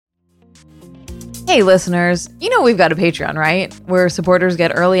Hey, listeners, you know we've got a Patreon, right? Where supporters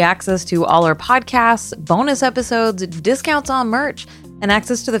get early access to all our podcasts, bonus episodes, discounts on merch, and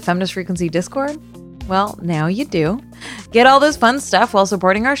access to the Feminist Frequency Discord? Well, now you do. Get all this fun stuff while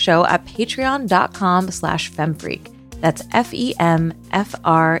supporting our show at patreon.com/femfreak. That's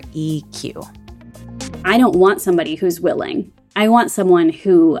FEMFREQ. I don't want somebody who's willing. I want someone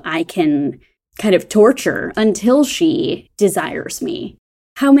who I can kind of torture until she desires me.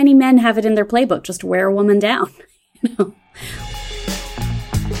 How many men have it in their playbook just to wear a woman down? You know?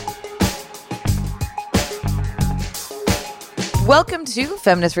 Welcome to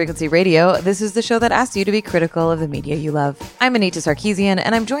Feminist Frequency Radio. This is the show that asks you to be critical of the media you love. I'm Anita Sarkeesian,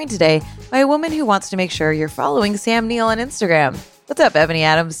 and I'm joined today by a woman who wants to make sure you're following Sam Neill on Instagram. What's up, Ebony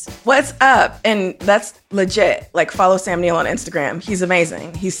Adams? What's up? And that's legit. Like, follow Sam Neill on Instagram. He's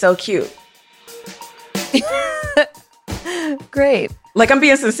amazing. He's so cute. Great. Like, I'm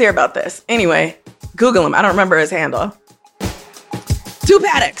being sincere about this. Anyway, Google him. I don't remember his handle. Two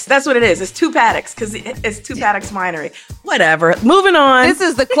Paddocks. That's what it is. It's Two Paddocks because it's Two Paddocks Winery. Whatever. Moving on. This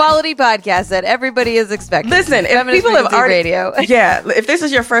is the quality podcast that everybody is expecting. Listen, if Feminist people have Frequency already... Radio. Yeah. If this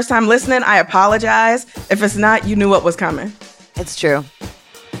is your first time listening, I apologize. If it's not, you knew what was coming. It's true.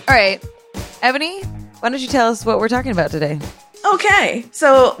 All right. Ebony, why don't you tell us what we're talking about today? Okay,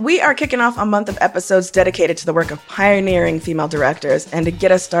 so we are kicking off a month of episodes dedicated to the work of pioneering female directors. And to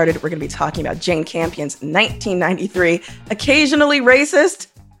get us started, we're going to be talking about Jane Campion's 1993, occasionally racist,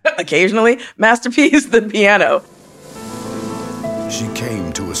 occasionally, masterpiece, The Piano. She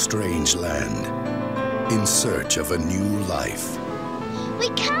came to a strange land in search of a new life. We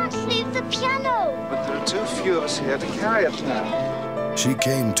can't leave the piano. But there are too few of us here to carry it now. She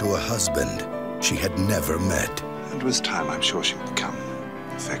came to a husband she had never met. And with time, I'm sure she'll become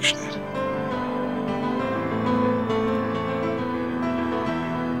affectionate.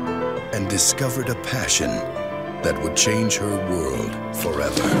 And discovered a passion that would change her world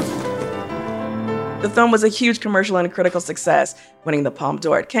forever. The film was a huge commercial and critical success, winning the Palme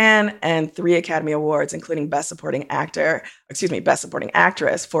d'Or at Cannes and 3 Academy Awards, including Best Supporting Actress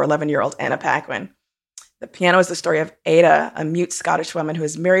for 11-year-old Anna Paquin. The Piano is the story of Ada, a mute Scottish woman who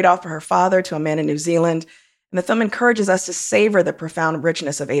is married off for her father to a man in New Zealand. And the film encourages us to savor the profound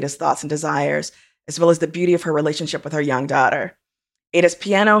richness of Ada's thoughts and desires, as well as the beauty of her relationship with her young daughter. Ada's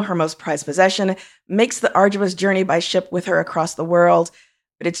piano, her most prized possession, makes the arduous journey by ship with her across the world.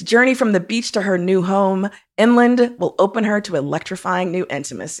 But its journey from the beach to her new home, inland, will open her to electrifying new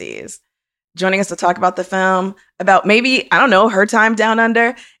intimacies. Joining us to talk about the film, about maybe, I don't know, her time down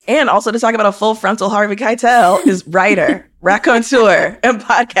under, and also to talk about a full frontal Harvey Keitel is writer, raconteur, and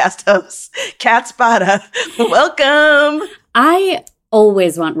podcast host, Kat Spada. Welcome. I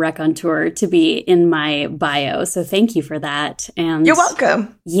always want raconteur to be in my bio, so thank you for that. And you're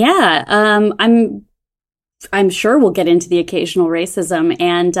welcome. Yeah, I'm sure we'll get into the occasional racism.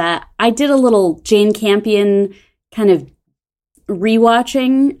 And I did a little Jane Campion kind of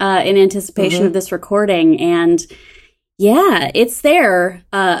rewatching in anticipation of this recording, and yeah, it's there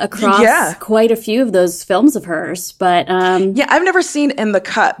across quite a few of those films of hers. But yeah, I've never seen In the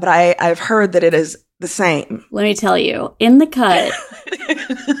Cut, but I've heard that it is the same. Let me tell you, In the Cut,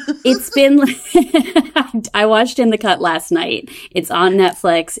 it's been I watched In the Cut last night. It's on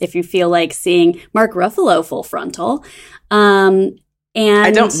Netflix if you feel like seeing Mark Ruffalo full frontal. And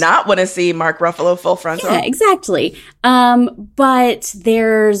I don't not want to see Mark Ruffalo full frontal. Yeah, exactly. But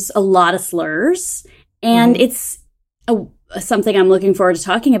there's a lot of slurs, and it's something I'm looking forward to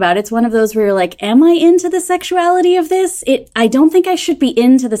talking about. It's one of those where you're like, am I into the sexuality of this? I don't think I should be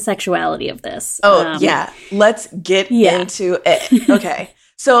into the sexuality of this. Oh, yeah. Let's get into it. Okay.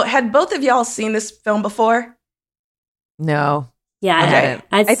 So had both of y'all seen this film before? No. Yeah, I haven't.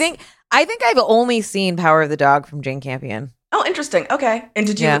 I think I've only seen Power of the Dog from Jane Campion. Oh, interesting. Okay. And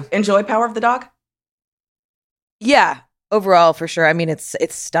did you enjoy Power of the Dog? Yeah, overall, for sure. I mean, it's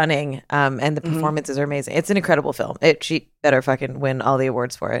stunning, and the performances are amazing. It's an incredible film. She better fucking win all the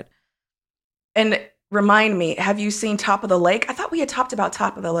awards for it. And remind me, have you seen Top of the Lake? I thought we had talked about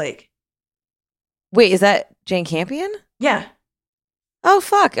Top of the Lake. Wait, is that Jane Campion? Yeah. Oh,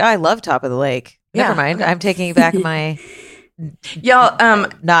 fuck. I love Top of the Lake. Never mind. Okay. I'm taking back my y'all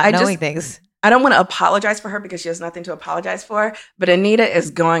not knowing things. I don't want to apologize for her because she has nothing to apologize for, but Anita is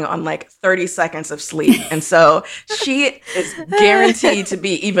going on like 30 seconds of sleep. And so she is guaranteed to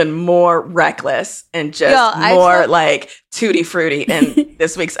be even more reckless and just more like tutti frutti in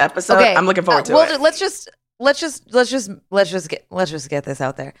this week's episode. Okay. I'm looking forward to it. Let's just get this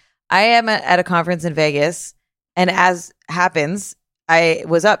out there. I am at a conference in Vegas, and as happens, I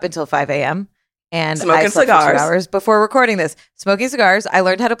was up until 5 a.m. And Smoking I slept for cigars. 2 hours before recording this. Smoking cigars. I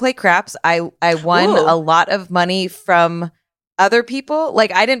learned how to play craps. I won Ooh. a lot of money from other people.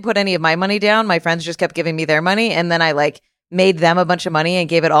 Like, I didn't put any of my money down. My friends just kept giving me their money. And then I like made them a bunch of money and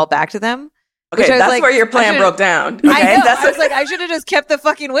gave it all back to them. Okay, Which I was that's like, where your I plan should- broke down. Okay, I know. That's I was like, I should have just kept the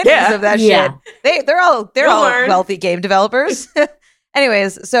fucking winnings Yeah. of that Yeah. shit. They're all You'll learn. wealthy game developers.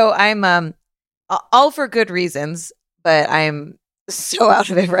 Anyways, so I'm all for good reasons, but I'm so out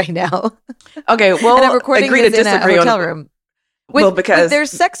of it right now. okay. Well, And I'm recording agree to this in a disagree hotel on. room. Well, because- there's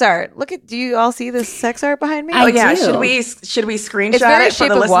sex art. Look at, do you all see this sex art behind me? Oh I yeah, do. should we screenshot It's very it for Shape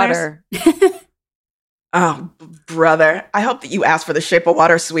the of listeners? Water. Oh, brother, I hope that you asked for the Shape of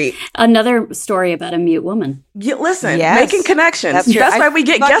Water suite. Another story about a mute woman. Listen, Yes, making connections. that's That's, true. why I we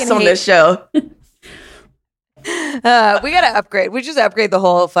get fucking guests on hate- this show. We gotta upgrade. We just upgrade the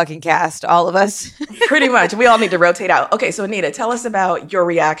whole fucking cast, all of us. Pretty much, we all need to rotate out. Okay, so Anita, tell us about your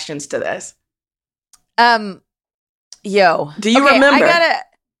reactions to this. Yo, Do you okay, remember?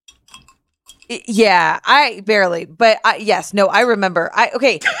 Yeah, I barely, but yes, no, I remember.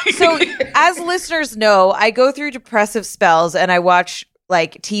 Okay, so as listeners know, I go through depressive spells and I watch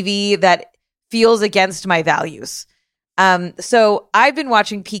like TV that feels against my values. So I've been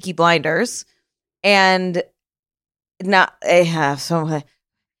watching Peaky Blinders, and not so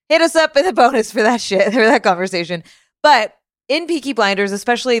hit us up in the bonus for that shit, for that conversation. But in Peaky Blinders,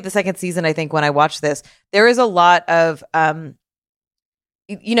 especially the second season, I think when I watched this, there is a lot of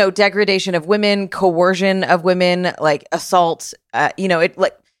degradation of women, coercion of women, like assault, it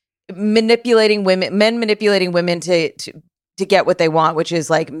like men manipulating women to get what they want, which is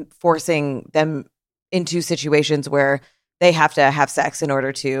like forcing them into situations where they have to have sex in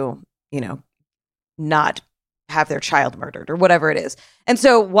order to, not have their child murdered or whatever it is. And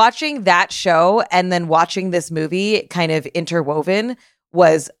so watching that show and then watching this movie kind of interwoven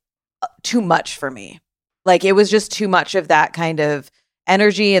was too much for me. Like, it was just too much of that kind of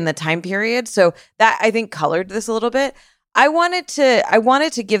energy in the time period. So that, I think, colored this a little bit. I wanted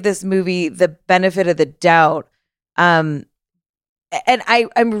to give this movie the benefit of the doubt. And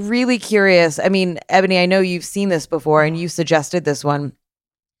I'm really curious. I mean, Ebony, I know you've seen this before and you suggested this one.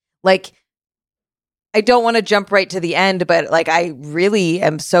 Like, I don't want to jump right to the end, but like, I really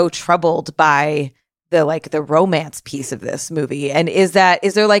am so troubled by the romance piece of this movie. And is there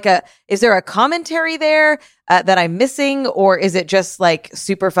a commentary there that I'm missing, or is it just like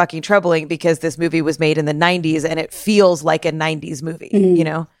super fucking troubling because this movie was made in the 90s and it feels like a 90s movie,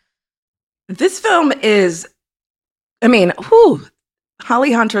 This film is,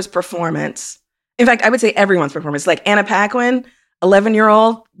 Holly Hunter's performance. In fact, I would say everyone's performance. Like Anna Paquin,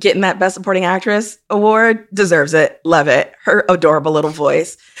 11-year-old, getting that Best Supporting Actress award, deserves it. Love it. Her adorable little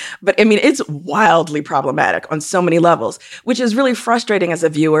voice. But it's wildly problematic on so many levels, which is really frustrating as a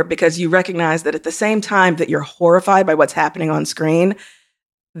viewer because you recognize that at the same time that you're horrified by what's happening on screen,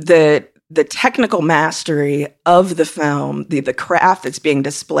 the technical mastery of the film, the craft that's being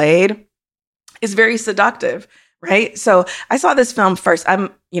displayed is very seductive. Right. So I saw this film first. I'm,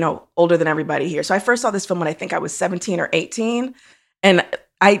 older than everybody here. So I first saw this film when I think I was 17 or 18. And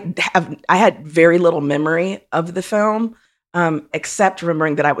I had very little memory of the film, except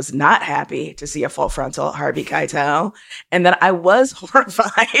remembering that I was not happy to see a full frontal Harvey Keitel, and that I was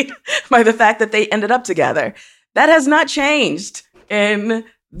horrified by the fact that they ended up together. That has not changed in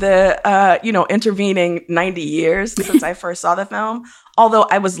the, intervening 90 years since I first saw the film. Although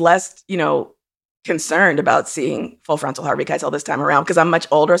I was less, concerned about seeing full frontal Harvey Keitel this time around because I'm much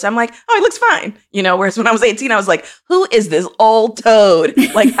older. So I'm like, oh, he looks fine. Whereas when I was 18, I was like, who is this old toad?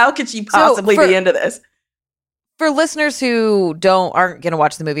 Like, how could she possibly be into this? For listeners who aren't going to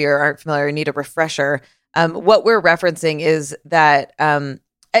watch the movie or aren't familiar and need a refresher, what we're referencing is that, and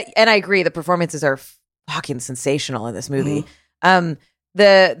I agree, the performances are fucking sensational in this movie. Mm-hmm.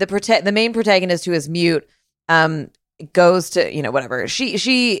 The main protagonist, who is mute, goes to, whatever.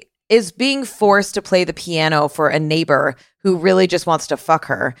 She is being forced to play the piano for a neighbor who really just wants to fuck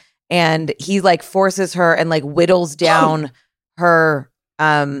her. And he like forces her and like whittles down her,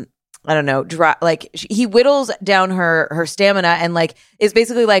 he whittles down her stamina and like is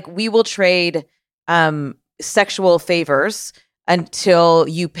basically like, we will trade sexual favors until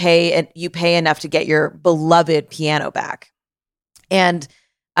you pay enough to get your beloved piano back. And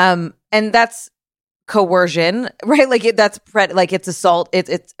that's coercion, right? Like it's assault,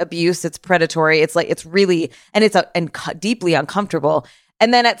 it's abuse, it's predatory. It's like, it's really, and it's deeply uncomfortable.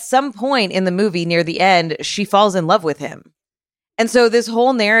 And then at some point in the movie near the end, she falls in love with him. And so this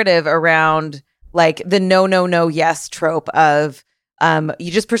whole narrative around like the no, yes trope of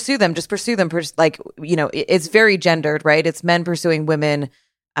you just pursue them. It's very gendered, right? It's men pursuing women.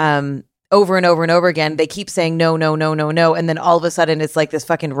 over and over and over again, they keep saying no, no, no, no, no. And then all of a sudden it's like this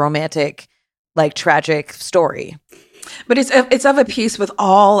fucking romantic, like tragic story. But it's of a piece with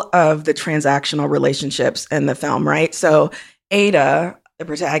all of the transactional relationships in the film, right? So Ada, the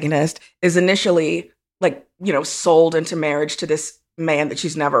protagonist, is initially like, you know, sold into marriage to this man that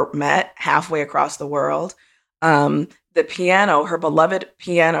she's never met halfway across the world. The piano, her beloved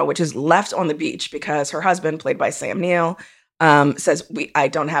piano, which is left on the beach because her husband, played by Sam Neill, says, I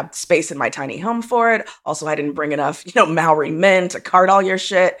don't have space in my tiny home for it. Also, I didn't bring enough, you know, Maori men to cart all your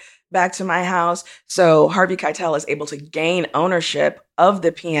shit back to my house. So Harvey Keitel is able to gain ownership of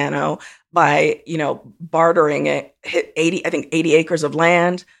the piano by, you know, bartering it, 80 acres of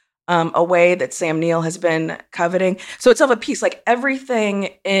land away that Sam Neill has been coveting. So it's of a piece. Like everything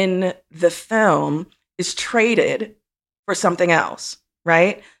in the film is traded for something else,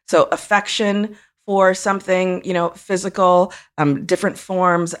 right? So affection for something, you know, physical, different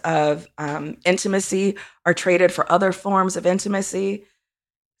forms of intimacy are traded for other forms of intimacy.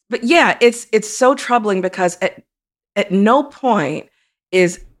 But yeah, it's so troubling because at no point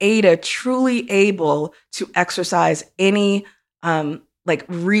is Ada truly able to exercise any like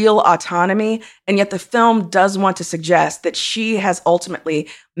real autonomy. And yet the film does want to suggest that she has ultimately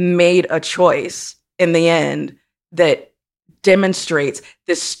made a choice in the end that demonstrates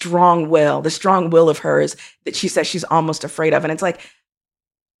this strong will of hers that she says she's almost afraid of. And it's like,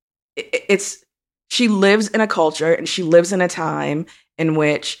 she lives in a culture and she lives in a time in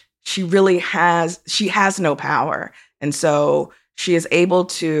which she has no power. And so she is able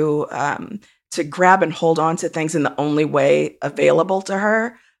to grab and hold on to things in the only way available to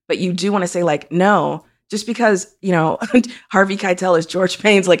her. But you do want to say like, no, just because, you know, Harvey Keitel as George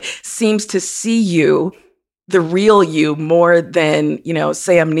Paynes, like seems to see you, the real you, more than, you know,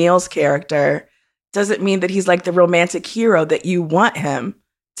 Sam Neill's character, doesn't mean that he's like the romantic hero that you want him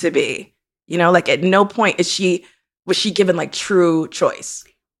to be. You know, like at no point was she given like true choice.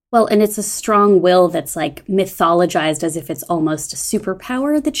 Well, and it's a strong will that's like mythologized as if it's almost a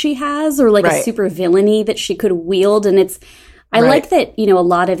superpower that she has, or like a super villainy that she could wield. And I like that, you know, a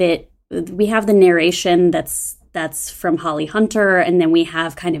lot of it, we have the narration that's from Holly Hunter, and then we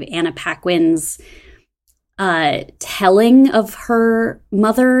have kind of Anna Paquin's telling of her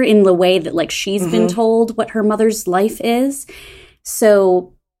mother in the way that like she's been told what her mother's life is.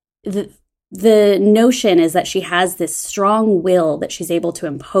 So the notion is that she has this strong will that she's able to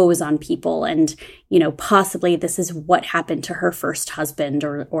impose on people, and, you know, possibly this is what happened to her first husband,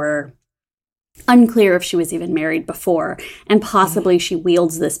 or unclear if she was even married before, and possibly she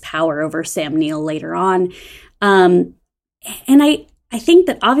wields this power over Sam Neill later on. And I think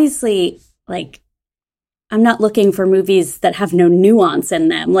that obviously, like, I'm not looking for movies that have no nuance in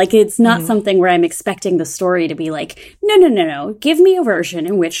them. Like, it's not something where I'm expecting the story to be like, no. Give me a version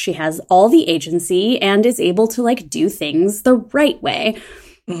in which she has all the agency and is able to, like, do things the right way.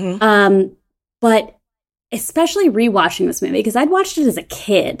 But especially rewatching this movie, because I'd watched it as a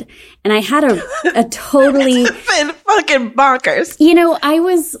kid, and I had a totally... It's been fucking bonkers. You know, I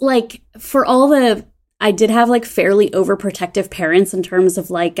was, like, I did have, like, fairly overprotective parents in terms of,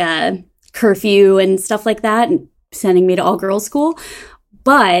 like, curfew and stuff like that, and sending me to all-girls school.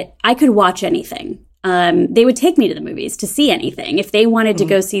 But I could watch anything. They would take me to the movies to see anything. If they wanted to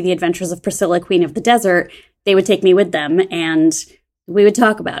go see The Adventures of Priscilla, Queen of the Desert, they would take me with them, and we would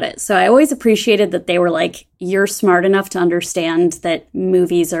talk about it. So I always appreciated that they were like, you're smart enough to understand that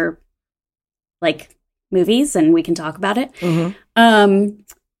movies are like movies, and we can talk about it.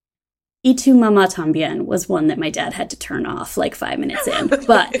 Y tu mamá también was one that my dad had to turn off like 5 minutes in.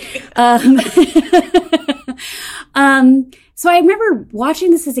 But so I remember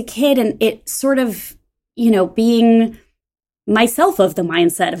watching this as a kid, and it sort of, you know, being myself of the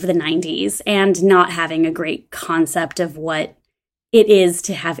mindset of the 90s and not having a great concept of what it is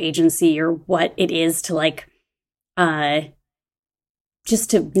to have agency, or what it is to like just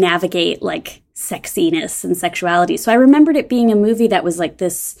to navigate like sexiness and sexuality. So I remembered it being a movie that was like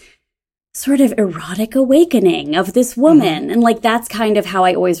this sort of erotic awakening of this woman. And like, that's kind of how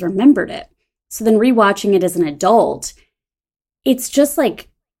I always remembered it. So then rewatching it as an adult, it's just like,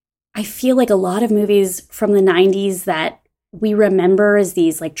 I feel like a lot of movies from the 90s that we remember as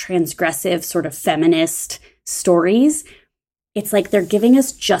these like transgressive sort of feminist stories, it's like they're giving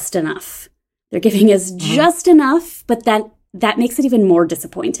us just enough. They're giving us just enough, but that makes it even more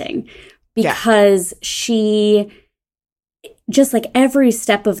disappointing, because she... just like every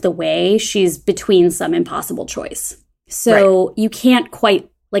step of the way, she's between some impossible choice. So you can't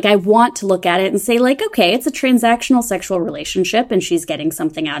quite, like, I want to look at it and say like, okay, it's a transactional sexual relationship and she's getting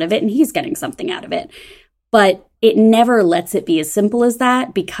something out of it and he's getting something out of it. But it never lets it be as simple as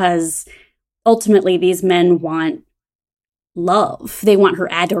that, because ultimately these men want love. They want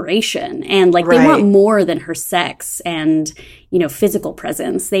her adoration, and like they want more than her sex and, you know, physical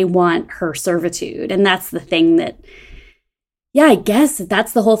presence. They want her servitude. And that's the thing that, yeah, I guess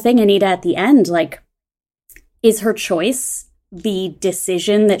that's the whole thing, Anita, at the end. Like, is her choice the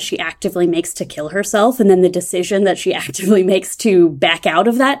decision that she actively makes to kill herself, and then the decision that she actively makes to back out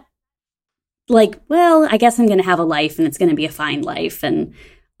of that? Like, well, I guess I'm going to have a life, and it's going to be a fine life, and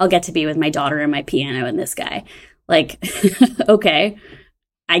I'll get to be with my daughter and my piano and this guy. Like, okay,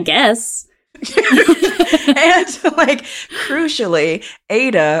 I guess. And like, crucially,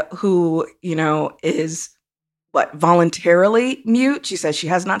 Ada, who, you know, is voluntarily mute. She says she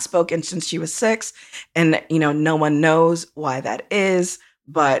has not spoken since she was 6. And, you know, no one knows why that is,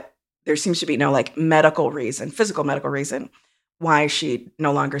 but there seems to be no like physical medical reason why she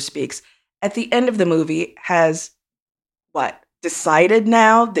no longer speaks. At the end of the movie, has decided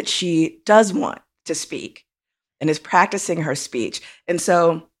now that she does want to speak and is practicing her speech. And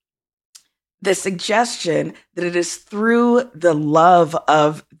so the suggestion that it is through the love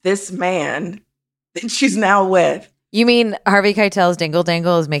of this man that she's now with. You mean Harvey Keitel's Dingle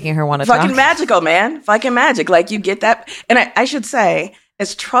Dangle is making her want to talk? Fucking magical, man. Fucking magic. Like, you get that. And I should say,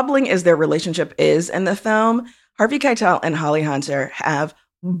 as troubling as their relationship is in the film, Harvey Keitel and Holly Hunter have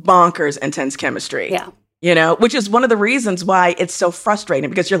bonkers intense chemistry. Yeah. You know, which is one of the reasons why it's so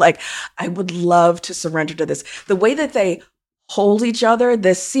frustrating, because you're like, I would love to surrender to this. The way that they hold each other,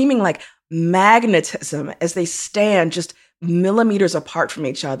 this seeming like magnetism as they stand just millimeters apart from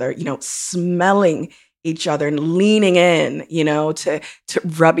each other, you know, smelling each other and leaning in, you know, to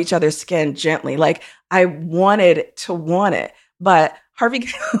rub each other's skin gently. Like, I wanted to want it. But Harvey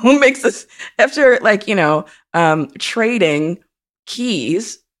makes this, after like, you know, trading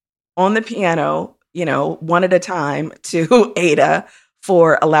keys on the piano, you know, one at a time to Ada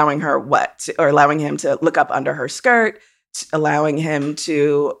for allowing her allowing him to look up under her skirt, allowing him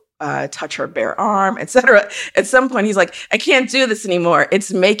to touch her bare arm, etc. At some point, he's like, I can't do this anymore.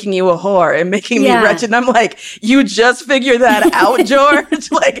 It's making you a whore and making me wretched. And I'm like, you just figured that out,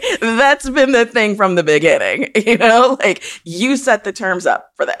 George? Like, that's been the thing from the beginning, you know? Like, you set the terms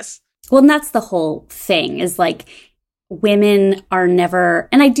up for this. Well, and that's the whole thing, is like, women are never,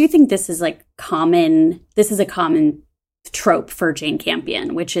 and I do think this is a common trope for Jane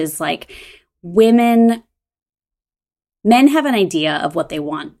Campion, which is like, men have an idea of what they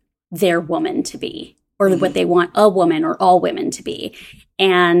want their woman to be, or what they want a woman or all women to be.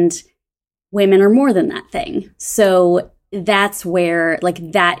 And women are more than that thing. So that's where,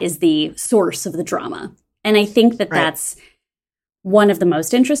 like, that is the source of the drama. And I think that that's one of the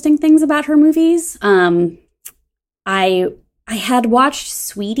most interesting things about her movies. I had watched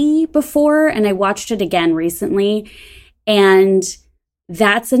Sweetie before, and I watched it again recently. And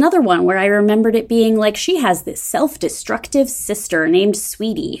that's another one where I remembered it being like, she has this self-destructive sister named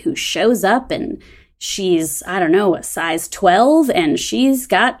Sweetie who shows up, and she's, I don't know, a size 12, and she's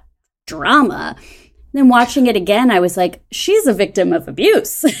got drama. Then watching it again, I was like, she's a victim of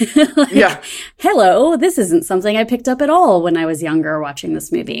abuse. Like, hello, this isn't something I picked up at all when I was younger watching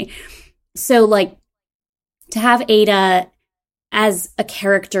this movie. So, like, to have Ada as a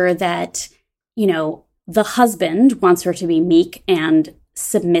character that, you know, the husband wants her to be meek and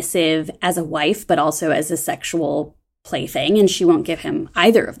submissive as a wife, but also as a sexual plaything, and she won't give him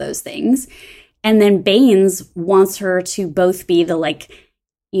either of those things. And then Baines wants her to both be the, like,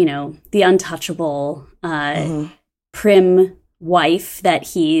 you know, the untouchable, prim wife that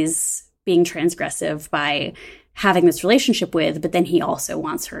he's being transgressive by having this relationship with, but then he also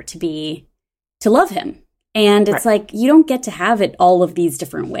wants her to love him. And it's like, you don't get to have it all of these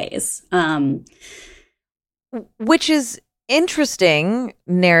different ways. Which is interesting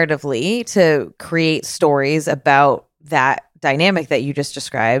narratively, to create stories about that dynamic that you just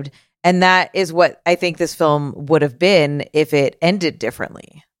described. And that is what I think this film would have been if it ended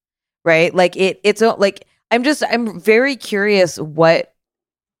differently. Right? Like, it's like, I'm very curious what,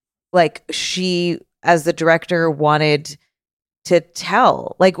 like, she as the director wanted to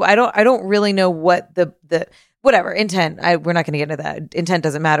tell. Like, I don't really know what the whatever intent. We're not going to get into that. Intent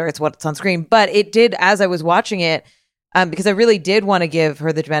doesn't matter. It's what's on screen. But it did, as I was watching it, because I really did want to give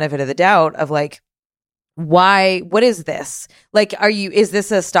her the benefit of the doubt of, like, what is this? Like, is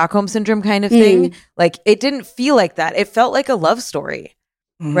this a Stockholm Syndrome kind of thing? Like, it didn't feel like that. It felt like a love story,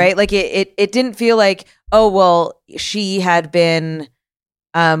 right? Like, it didn't feel like, oh, well, she had been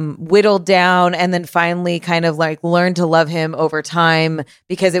whittled down and then finally kind of like learned to love him over time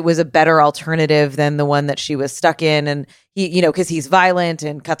because it was a better alternative than the one that she was stuck in. And he, you know, because he's violent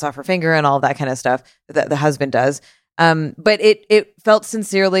and cuts off her finger and all that kind of stuff that the husband does. But it felt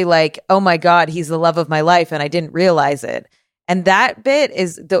sincerely like, oh my God, he's the love of my life, and I didn't realize it. And that bit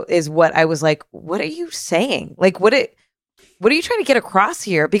is what I was like, what are you saying? Like, what are you trying to get across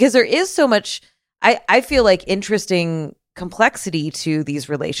here? Because there is so much, I feel like, interesting complexity to these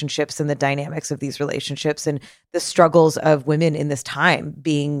relationships and the dynamics of these relationships and the struggles of women in this time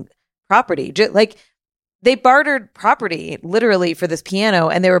being property. Like, they bartered property literally for this piano,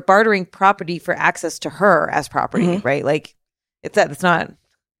 and they were bartering property for access to her as property, right? Like, that's not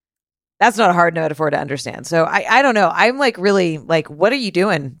a hard metaphor to understand. So I don't know. I'm like, really, like, what are you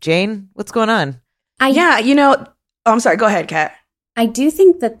doing, Jane? What's going on? I'm sorry. Go ahead, Kat. I do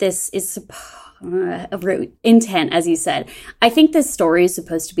think that this is intent, as you said. I think this story is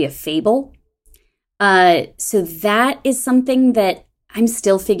supposed to be a fable. So that is something that I'm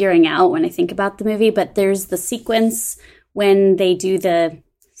still figuring out when I think about the movie. But there's the sequence when they do the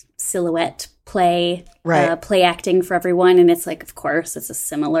silhouette play, play acting for everyone. And it's like, of course, it's a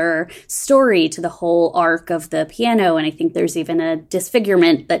similar story to the whole arc of the piano. And I think there's even a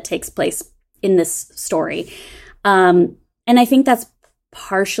disfigurement that takes place in this story. And I think that's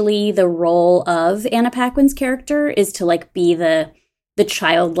partially the role of Anna Paquin's character, is to like be the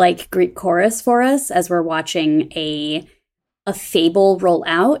childlike Greek chorus for us as we're watching a fable roll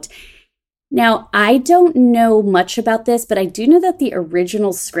out. Now, I don't know much about this, but I do know that the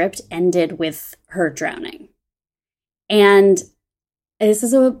original script ended with her drowning. And this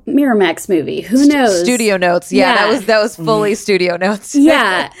is a Miramax movie. Who knows? Studio notes. Yeah. That was fully studio notes.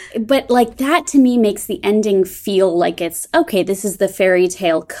 Yeah. But like, that to me makes the ending feel like it's, okay, this is the fairy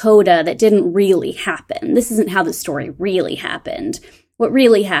tale coda that didn't really happen. This isn't how the story really happened. What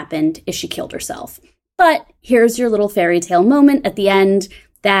really happened is she killed herself. But here's your little fairy tale moment at the end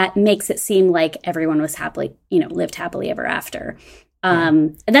that makes it seem like everyone was happily, lived happily ever after.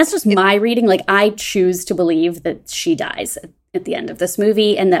 And that's just my reading. Like, I choose to believe that she dies at the end of this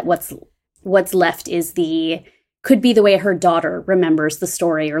movie, and that what's left is could be the way her daughter remembers the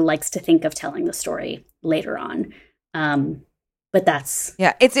story or likes to think of telling the story later on. But that's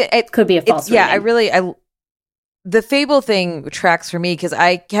it could be a false reading. The fable thing tracks for me because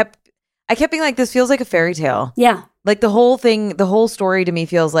I kept being like, this feels like a fairy tale. Yeah. Like, the whole story to me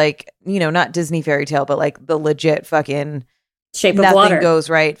feels like, not Disney fairy tale, but like the legit fucking Shape of Water. Nothing goes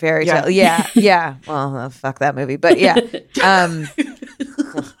right fairy tale. Yeah. Yeah. Well, fuck that movie. But yeah.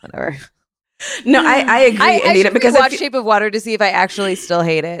 Whatever. No, I agree, Anita, because I watch Shape of Water to see if I actually still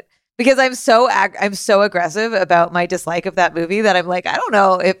hate it. Because I'm so aggressive about my dislike of that movie that I'm like, I don't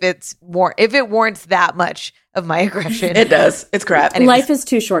know if it warrants that much of my aggression. It does. It's crap. Anyways. Life is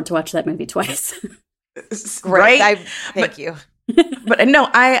too short to watch that movie twice. Right? Thank you. But no,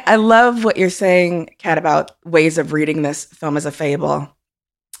 I love what you're saying, Kat, about ways of reading this film as a fable.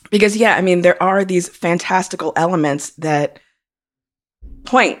 Because, there are these fantastical elements that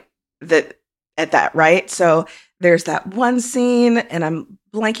point at that, right? So there's that one scene, and I'm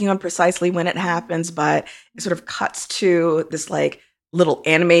blanking on precisely when it happens, but it sort of cuts to this like little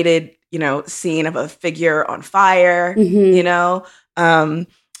animated, scene of a figure on fire,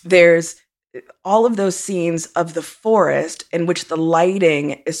 there's all of those scenes of the forest in which the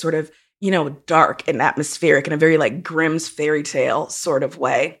lighting is sort of, dark and atmospheric in a very like Grimm's fairy tale sort of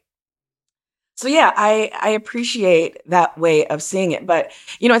way. So yeah, I appreciate that way of seeing it. But,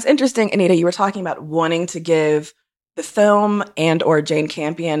 it's interesting, Anita, you were talking about wanting to give the film and or Jane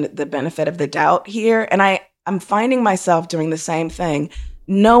Campion the benefit of the doubt here. And I'm finding myself doing the same thing,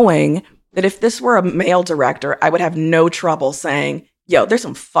 knowing that if this were a male director, I would have no trouble saying, yo, there's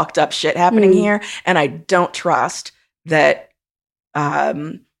some fucked up shit happening here. And I don't trust that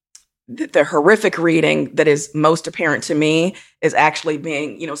the horrific reading that is most apparent to me is actually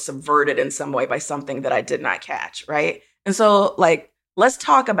being, subverted in some way by something that I did not catch, right? And so, like, let's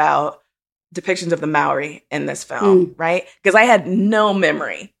talk about depictions of the Maori in this film, right? Because I had no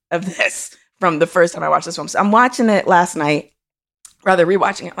memory of this from the first time I watched this film. So I'm watching it last night,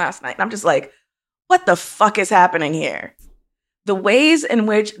 rewatching it last night, and I'm just like, what the fuck is happening here? The ways in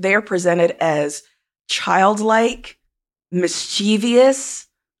which they are presented as childlike, mischievous,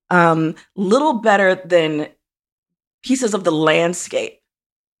 little better than pieces of the landscape,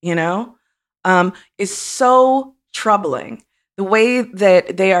 is so troubling. The way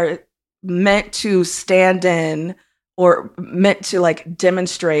that they are meant to stand in or meant to like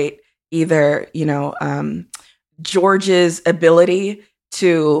demonstrate either, George's ability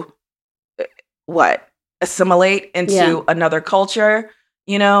to assimilate into another culture,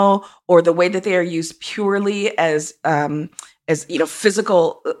 or the way that they are used purely as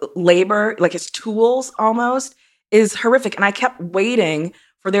physical labor, like as tools almost, is horrific. And I kept waiting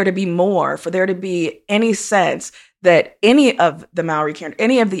for there to be more, for there to be any sense that any of the Maori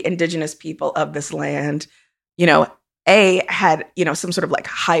any of the indigenous people of this land, you know, had, you know, some sort of like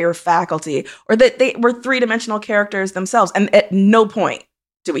higher faculty, or that they were three-dimensional characters themselves. And at no point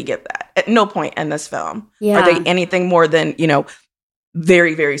do we get that. At no point in this film are they anything more than, you know,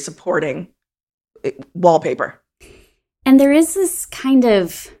 very, very supporting wallpaper. And there is this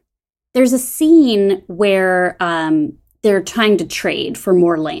there's a scene where they're trying to trade for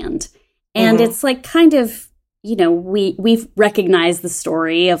more land. And it's like kind of, you know, we've recognized the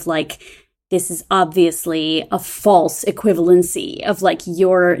story of like, this is obviously a false equivalency of like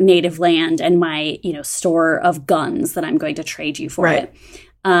your native land and my, you know, store of guns that I'm going to trade you for it.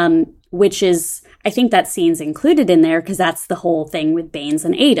 Which is, I think that scene's included in there because that's the whole thing with Baines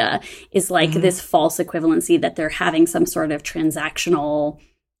and Ada is like this false equivalency that they're having some sort of transactional,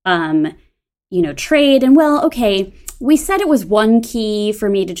 you know, trade. And well, okay, we said it was 1 key for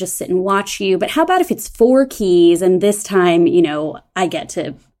me to just sit and watch you, but how about if it's 4 keys and this time, you know, I get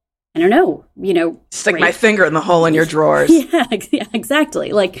to, I don't know, you know, stick my finger in the hole in your drawers. Yeah,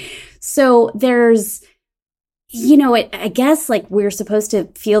 exactly. Like, so there's, you know, I guess like we're supposed to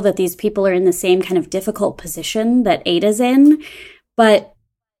feel that these people are in the same kind of difficult position that Ada's in. But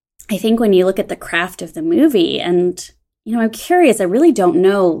I think when you look at the craft of the movie and, you know, I'm curious, I really don't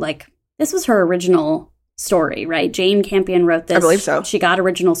know, like, this was her original story, right? Jane Campion wrote this. I believe so. She got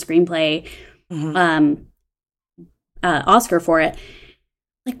original screenplay, Oscar for it.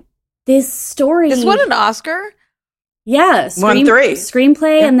 Like, this story. This won an Oscar? Yeah, won 3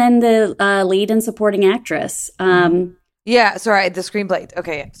 screenplay, and then the lead and supporting actress. Yeah, sorry, the screenplay.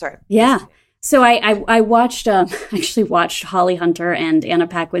 Okay, sorry. Yeah, so I watched actually watched Holly Hunter and Anna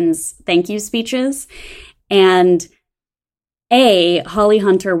Paquin's thank you speeches, and Holly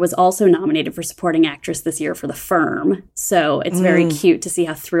Hunter was also nominated for supporting actress this year for The Firm, so it's very cute to see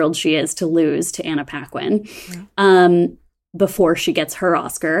how thrilled she is to lose to Anna Paquin before she gets her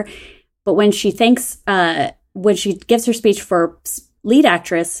Oscar. But when she when she gives her speech for lead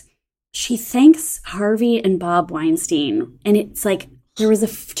actress, she thanks Harvey and Bob Weinstein. And it's like, there was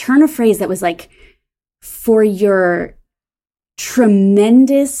a turn of phrase that was like, for your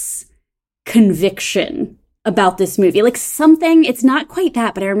tremendous conviction about this movie. Like something, it's not quite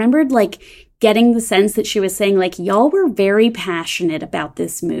that, but I remembered like getting the sense that she was saying like, y'all were very passionate about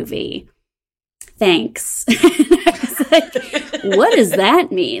this movie. Thanks. I was like, what does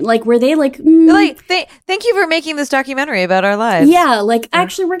that mean? Like, were they like, like, thank you for making this documentary about our lives. Yeah, like,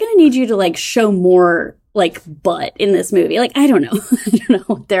 actually, we're going to need you to like show more like butt in this movie. Like, I don't know. I don't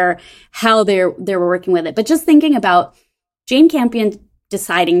know how they were working with it. But just thinking about Jane Campion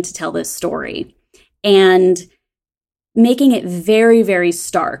deciding to tell this story and making it very, very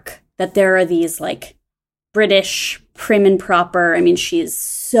stark that there are these like British prim and proper. I mean, she is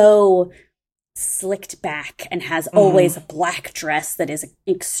so slicked back and has always a black dress that is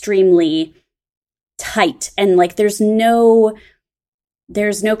extremely tight, and like there's no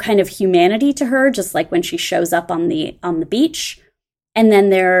kind of humanity to her, just like when she shows up on the beach. And then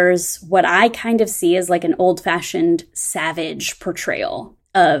there's what I kind of see as like an old-fashioned savage portrayal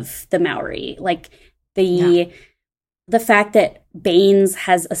of the Maori, like the fact that Baines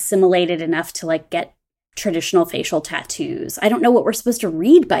has assimilated enough to like get traditional facial tattoos. I don't know what we're supposed to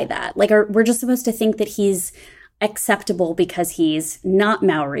read by that. Like, we're just supposed to think that he's acceptable because he's not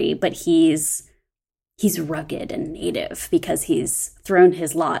Maori, but he's rugged and native because he's thrown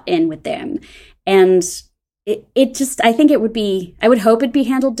his lot in with them. And it just, I think I would hope it'd be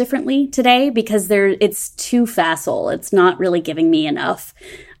handled differently today because it's too facile. It's not really giving me enough.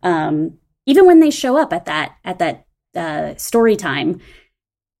 Even when they show up at that story time,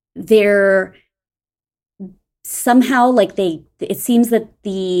 they're somehow like it seems that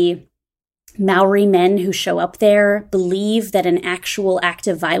the Maori men who show up there believe that an actual act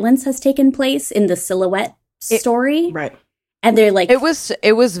of violence has taken place in the silhouette story. Right. And they're like, it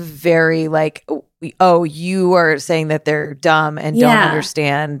was very like, oh, you are saying that they're dumb and don't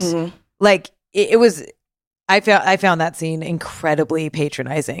understand. Mm-hmm. Like it was, I found that scene incredibly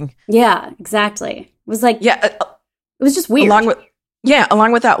patronizing. Yeah, exactly. It was like, it was just weird.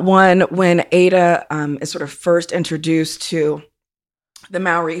 Along with that one, when Ada is sort of first introduced to the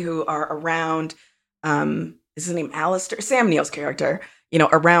Maori who are around, is his name Alistair? Sam Neill's character,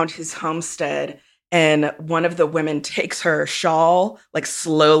 around his homestead. And one of the women takes her shawl, like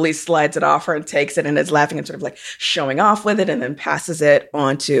slowly slides it off her and takes it and is laughing and sort of like showing off with it and then passes it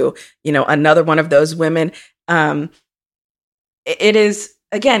on to, another one of those women. It is,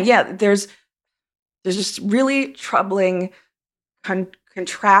 again, there's just really troubling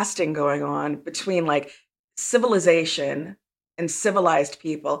contrasting going on between like civilization and civilized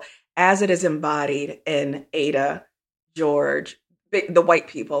people as it is embodied in Ada George, the white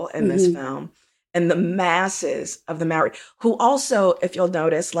people in this film, and the masses of the Maori, who also, if you'll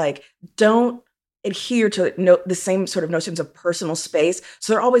notice, like don't adhere to the same sort of notions of personal space.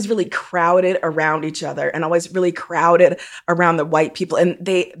 So they're always really crowded around each other and always really crowded around the white people. And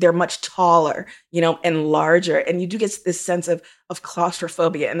they're much taller, and larger. And you do get this sense of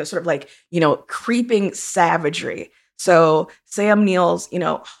claustrophobia and the sort of like, creeping savagery. So Sam Neill's,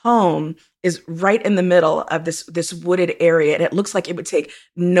 home is right in the middle of this wooded area. And it looks like it would take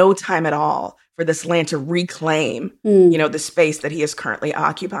no time at all for this land to reclaim, the space that he is currently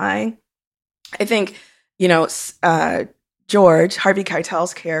occupying. I think, George, Harvey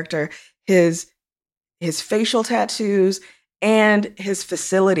Keitel's character, his facial tattoos and his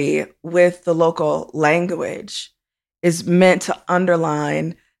facility with the local language is meant to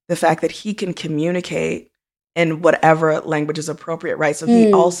underline the fact that he can communicate in whatever language is appropriate, right? So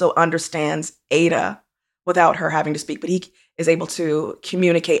he also understands Ada without her having to speak, but he is able to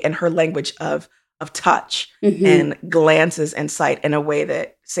communicate in her language of touch and glances and sight in a way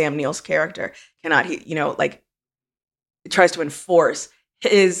that Sam Neill's character cannot. He, tries to enforce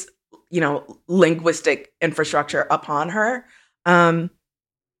his, linguistic infrastructure upon her. So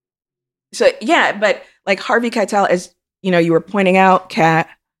yeah, but like Harvey Keitel, as you were pointing out, Kat,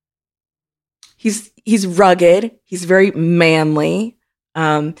 he's rugged. He's very manly.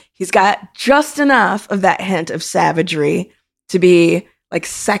 He's got just enough of that hint of savagery to be like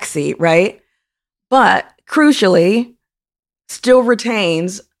sexy, right? But crucially, still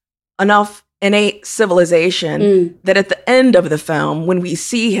retains enough innate civilization that at the end of the film, when we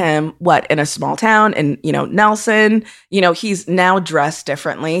see him, in a small town in, Nelson, he's now dressed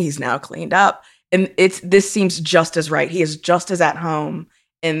differently. He's now cleaned up. And this seems just as right. He is just as at home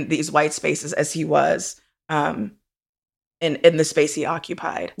in these white spaces as he was in the space he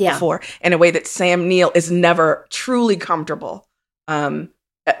occupied before, in a way that Sam Neill is never truly comfortable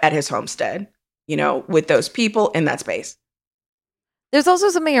at his homestead. With those people in that space. There's also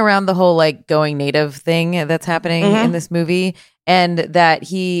something around the whole like going native thing that's happening in this movie, and that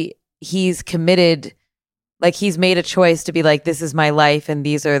he's committed, like he's made a choice to be like, this is my life and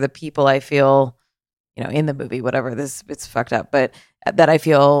these are the people I feel, in the movie, whatever it's fucked up, but that I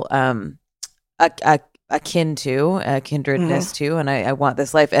feel akin to, a kindredness to, and I want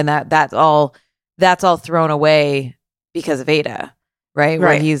this life, and that's all thrown away because of Ada. Right.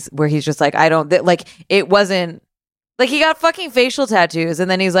 Where he's just like, I don't like, it wasn't like he got fucking facial tattoos and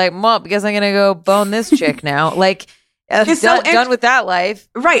then he's like, well, I guess I'm going to go bone this chick now. Like, it's done with that life.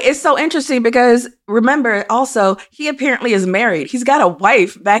 Right. It's so interesting because remember also, he apparently is married. He's got a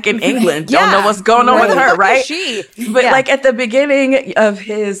wife back in England. Don't know what's going on with her. Right. But like at the beginning of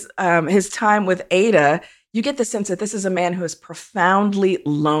his time with Ada, you get the sense that this is a man who is profoundly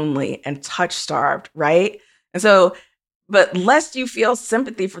lonely and touch starved. Right. And so, but lest you feel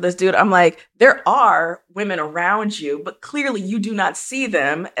sympathy for this dude, I'm like, there are women around you, but clearly you do not see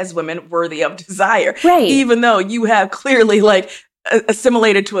them as women worthy of desire. Right. Even though you have clearly like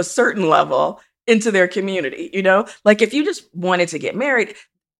assimilated to a certain level into their community, Like if you just wanted to get married,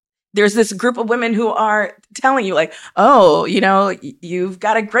 there's this group of women who are telling you like, oh, you've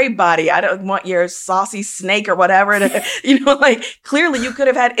got a great body. I don't want your saucy snake or whatever. Like clearly you could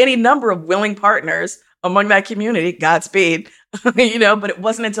have had any number of willing partners among that community. Godspeed, but it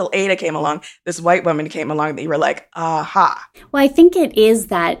wasn't until Ada came along, this white woman came along, that you were like, aha. Well, I think it is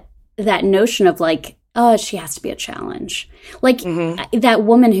that notion of like, oh, she has to be a challenge. Like that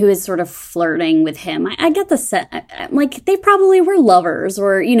woman who is sort of flirting with him. I get the sense, like they probably were lovers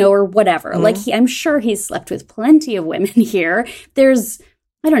or, or whatever. Like I'm sure he's slept with plenty of women here. There's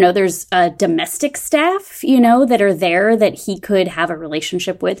domestic staff, that are there that he could have a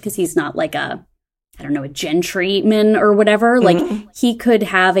relationship with because he's not like a gentryman or whatever. Like he could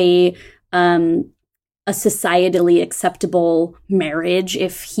have a societally acceptable marriage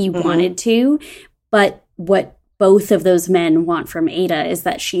if he wanted to. But what both of those men want from Ada is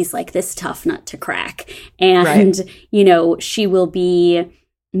that she's like this tough nut to crack. And, she will be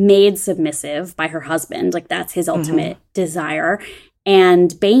made submissive by her husband. Like that's his ultimate desire.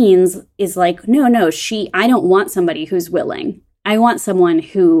 And Baines is like, no, I don't want somebody who's willing. I want someone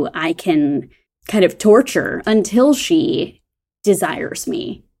who I can kind of torture until she desires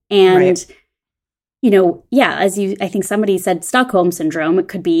me. And, I think somebody said Stockholm Syndrome, it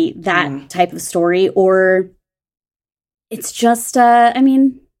could be that type of story, or it's just, how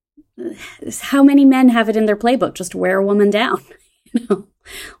many men have it in their playbook just to wear a woman down?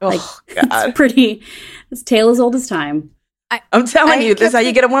 It's pretty, it's tale as old as time. I'm telling you, this is how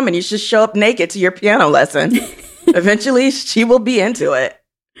you get a woman. You should show up naked to your piano lesson. Eventually, she will be into it.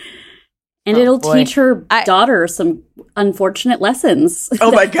 And it'll teach her daughter some unfortunate lessons.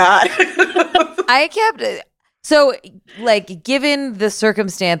 Oh my God. I kept so like given the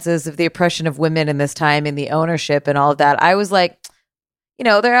circumstances of the oppression of women in this time and the ownership and all of that, I was like, you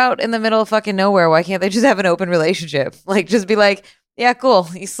know, they're out in the middle of fucking nowhere. Why can't they just have an open relationship? Like, just be like, yeah, cool.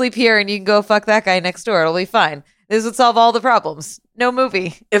 You sleep here and you can go fuck that guy next door. It'll be fine. This would solve all the problems. No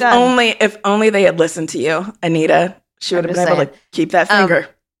movie. If only they had listened to you, Anita. She would have been able to keep that finger.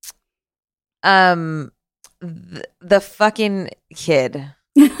 The fucking kid.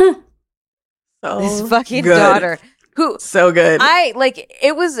 So This fucking good. daughter. Who So good. I like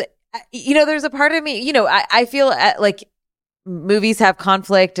it was, you know, there's a part of me, you know, I feel like movies have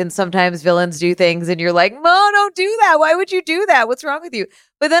conflict and sometimes villains do things and you're like, no, don't do that. Why would you do that? What's wrong with you?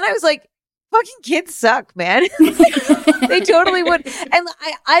 But then I was like, fucking kids suck, man. They totally would. And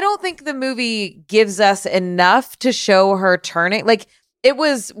I don't think the movie gives us enough to show her turning. Like,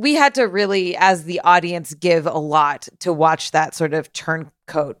 we had to really, as the audience, give a lot to watch that sort of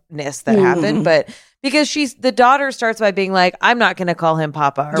turncoatness that happened. But because the daughter starts by being like, I'm not going to call him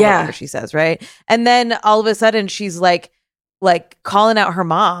Papa or whatever she says, right? And then all of a sudden she's like calling out her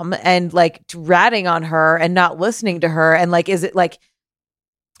mom and like ratting on her and not listening to her. And like,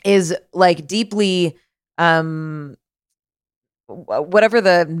 is deeply, whatever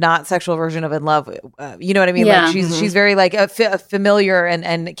the not sexual version of in love, you know what I mean? Yeah. Like she's very like a familiar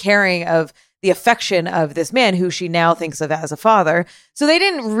and caring of the affection of this man who she now thinks of as a father. So they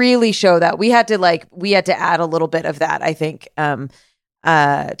didn't really show that. We had to add a little bit of that, I think,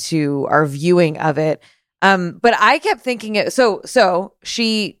 to our viewing of it. But I kept thinking so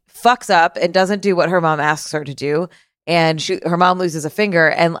she fucks up and doesn't do what her mom asks her to do. And her mom loses a finger.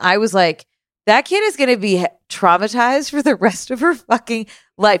 And I was like, that kid is going to be traumatized for the rest of her fucking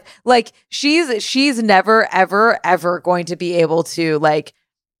life. Like she's never, ever, ever going to be able to like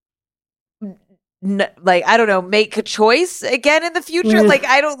I don't know, make a choice again in the future. Like,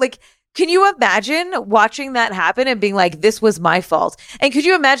 I don't like, can you imagine watching that happen and being like, this was my fault? And could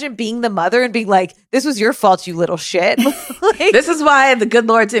you imagine being the mother and being like, this was your fault, you little shit? Like, this is why the good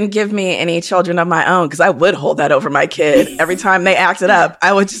Lord didn't give me any children of my own, because I would hold that over my kid. Every time they acted up,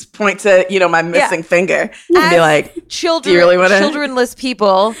 I would just point to, you know, my missing finger and be like, children, do you really want to? Childrenless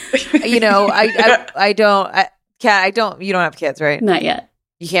people, you know, I don't you don't have kids, right? Not yet.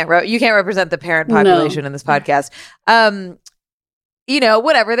 You can't represent the parent population in this podcast. You know,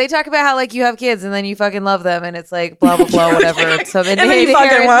 whatever. They talk about how like you have kids and then you fucking love them and it's like blah blah blah whatever. So then and then you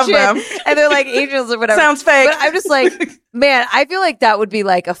fucking love them and they're like angels or whatever. Sounds fake. But I'm just like, man, I feel like that would be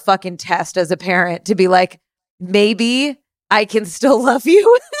like a fucking test as a parent to be like, maybe I can still love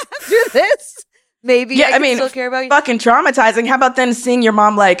you after this. Maybe I can still care about you. Fucking traumatizing. How about then seeing your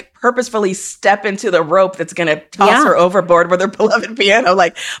mom like purposefully step into the rope that's going to toss her overboard with her beloved piano?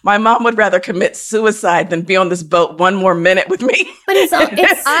 Like, my mom would rather commit suicide than be on this boat one more minute with me. But it's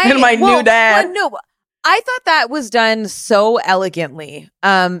and my new dad. No, I thought that was done so elegantly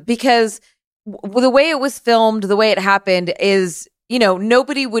because the way it was filmed, the way it happened is, you know,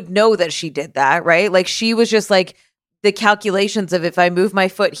 nobody would know that she did that, right? Like, she was just like, the calculations of if I move my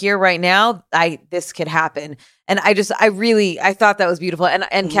foot here right now, this could happen. And I thought that was beautiful.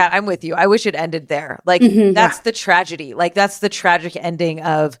 And Kat, I'm with you. I wish it ended there. Like, that's the tragedy. Like, that's the tragic ending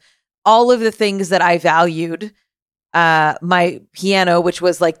of all of the things that I valued. My piano, which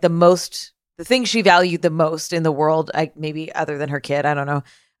was like the thing she valued the most in the world, maybe other than her kid, I don't know.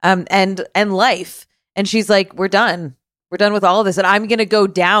 And life. And she's like, we're done. We're done with all of this. And I'm going to go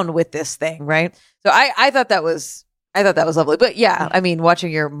down with this thing. Right. So I thought that was lovely. But yeah, I mean, watching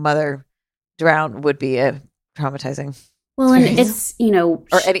your mother drown would be traumatizing. Well, and it's, you know,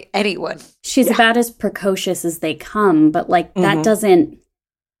 or anyone. She's about as precocious as they come, but like that doesn't.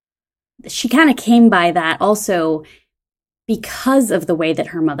 She kind of came by that also because of the way that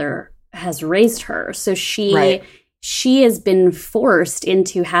her mother has raised her. So she has been forced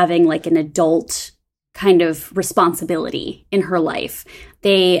into having like an adult kind of responsibility in her life.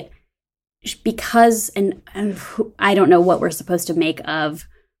 Because I don't know what we're supposed to make of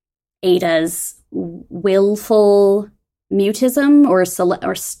Ada's willful mutism or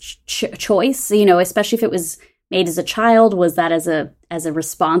choice, you know, especially if it was made as a child. Was that as a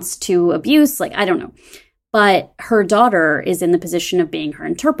response to abuse? Like, I don't know. But her daughter is in the position of being her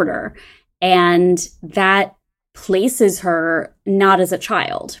interpreter, and that places her not as a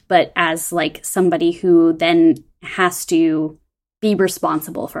child, but as like somebody who then has to be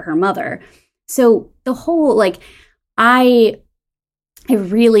responsible for her mother. So the whole, like, I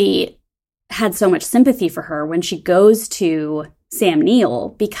really had so much sympathy for her when she goes to Sam Neill,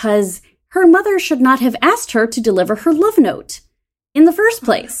 because her mother should not have asked her to deliver her love note. in the first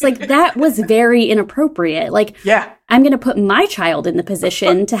place. Like, that was very inappropriate. Like, Yeah. I'm going to put my child in the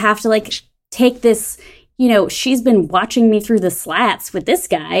position to have to, like, take this, you know, she's been watching me through the slats with this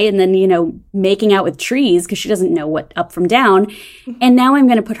guy and then, you know, making out with trees because she doesn't know what up from down. And now I'm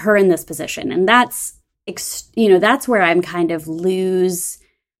going to put her in this position. And that's, you know, that's where I'm kind of lose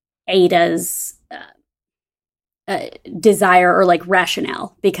Ada's desire or like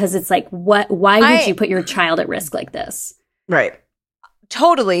rationale, because it's like, why would you put your child at risk like this? Right.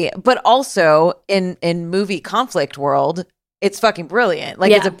 Totally. But also in movie conflict world, it's fucking brilliant.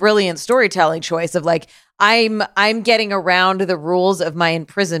 Like, it's a brilliant storytelling choice of like, I'm getting around the rules of my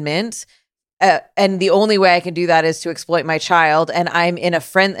imprisonment. And the only way I can do that is to exploit my child. And I'm in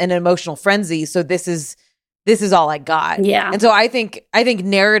an emotional frenzy. So this is all I got. Yeah. And so I think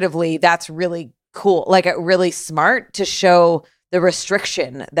narratively that's really cool. Like, really smart to show the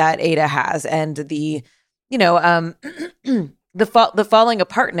restriction that Ada has and the, you know, the falling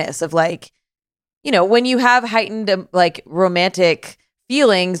apartness of like, you know, when you have heightened like romantic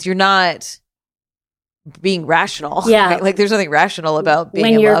feelings, you're not being rational. Yeah. Right? Like, there's nothing rational about being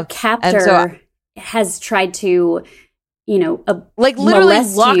when in your love. captor And so has tried to, you know, like literally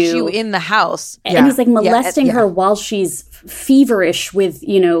molest locks you in the house. and he's like molesting Yeah. her while she's feverish with,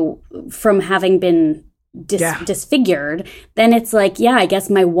 you know, from having been disfigured. Then it's like, yeah, I guess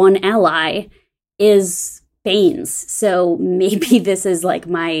my one ally is Baines. So maybe this is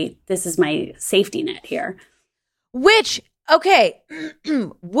my safety net here. Which, okay,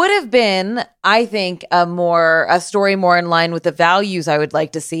 would have been, I think, a story more in line with the values I would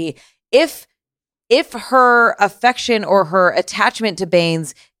like to see if her affection or her attachment to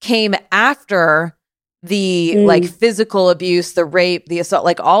Baines came after the like physical abuse, the rape, the assault,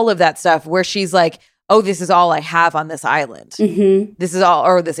 like all of that stuff, where she's like, oh, this is all I have on this island. Mm-hmm. This is all,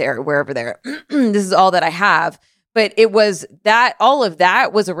 or this area, wherever there, this is all that I have. But it was that, all of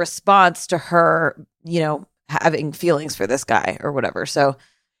that was a response to her, you know, having feelings for this guy or whatever. So,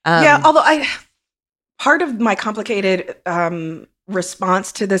 yeah, although part of my complicated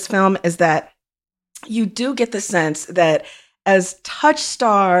response to this film is that you do get the sense that as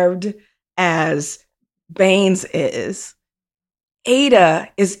touch-starved as Baines is, Ada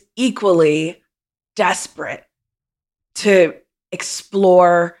is equally desperate to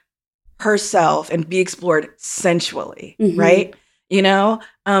explore herself and be explored sensually, right? You know,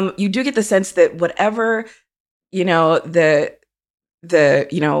 you do get the sense that whatever, you know, the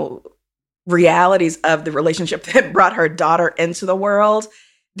you know, realities of the relationship that brought her daughter into the world,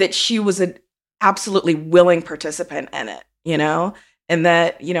 that she was an absolutely willing participant in it, you know? And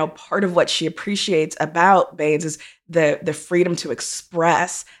that, you know, part of what she appreciates about Baines is the freedom to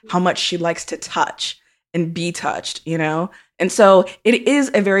express how much she likes to touch and be touched, you know? And so it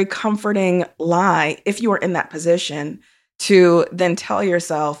is a very comforting lie, if you are in that position, to then tell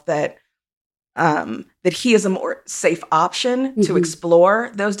yourself that that he is a more safe option to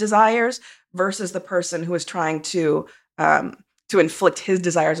explore those desires versus the person who is trying to inflict his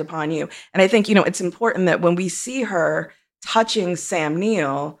desires upon you. And I think, you know, it's important that when we see her touching Sam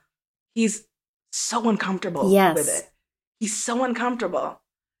Neill, he's so uncomfortable with it. He's so uncomfortable.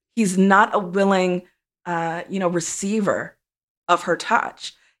 He's not a willing, you know, receiver of her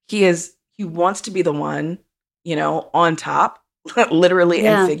touch. He wants to be the one, you know, on top, literally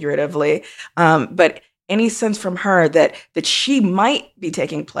and figuratively. But any sense from her that she might be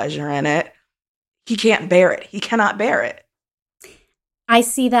taking pleasure in it, he can't bear it. He cannot bear it. I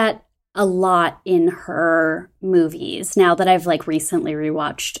see that a lot in her movies now that I've like recently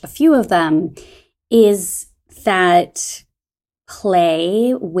rewatched a few of them, is that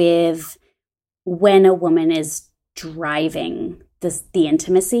play with when a woman is driving the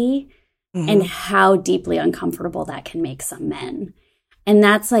intimacy and how deeply uncomfortable that can make some men. And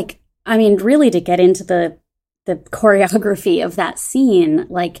that's like, I mean, really to get into the choreography of that scene,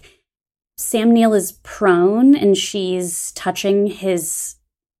 like Sam Neill is prone and she's touching his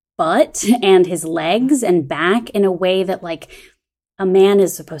butt and his legs and back in a way that like a man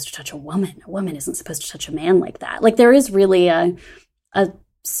is supposed to touch a woman. A woman isn't supposed to touch a man like that. Like there is really a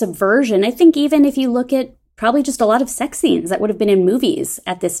subversion. I think even if you look at probably just a lot of sex scenes that would have been in movies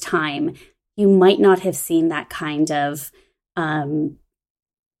at this time, you might not have seen that kind of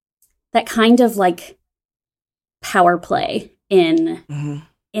like power play in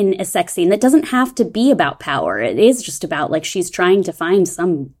a sex scene that doesn't have to be about power. It is just about like she's trying to find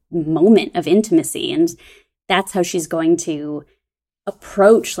some moment of intimacy, and that's how she's going to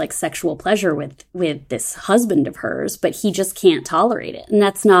approach like sexual pleasure with this husband of hers, but he just can't tolerate it. And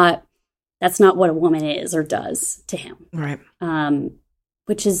that's not what a woman is or does to him. Right.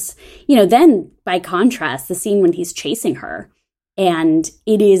 Which is, you know, then by contrast, the scene when he's chasing her And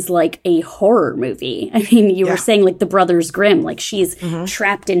it is like a horror movie. I mean, you were saying like the Brothers Grimm, like she's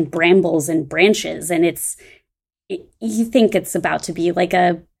trapped in brambles and branches, and you think it's about to be like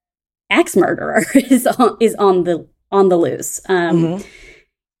a axe murderer is on the loose.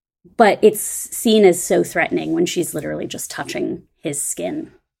 But it's seen as so threatening when she's literally just touching his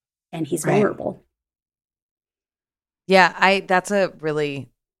skin and he's vulnerable. Yeah, that's a really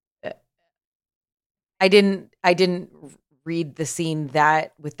I didn't read the scene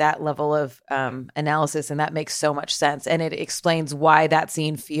with that level of analysis, and that makes so much sense, and it explains why that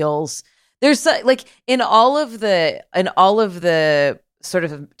scene feels like in all of the sort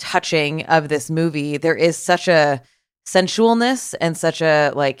of touching of this movie, there is such a sensualness and such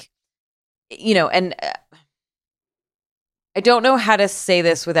a and I don't know how to say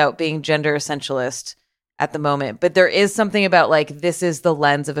this without being gender essentialist at the moment, but there is something about like this is the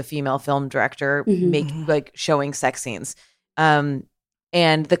lens of a female film director showing sex scenes, and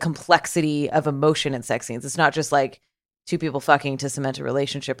the complexity of emotion in sex scenes. It's not just like two people fucking to cement a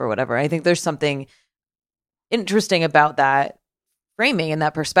relationship or whatever. I think there's something interesting about that framing and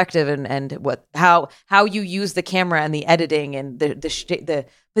that perspective, and how you use the camera and the editing and the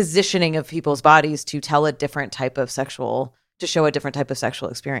positioning of people's bodies to tell a different type of sexual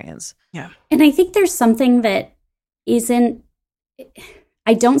experience. Yeah. And I think there's something that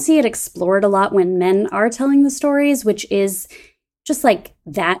I don't see it explored a lot when men are telling the stories, which is just like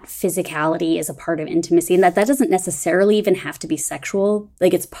that physicality is a part of intimacy, and that doesn't necessarily even have to be sexual.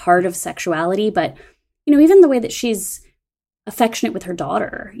 Like it's part of sexuality, but even the way that she's affectionate with her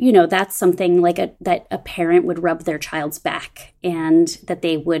daughter, that's something like that a parent would rub their child's back and that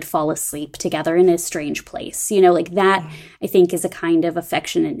they would fall asleep together in a strange place. Like that, I think, is a kind of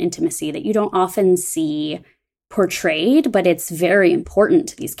affection and intimacy that you don't often see portrayed, but it's very important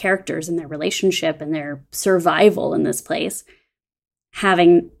to these characters and their relationship and their survival in this place.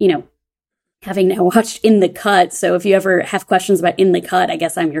 Having now watched In the Cut, so if you ever have questions about In the Cut, I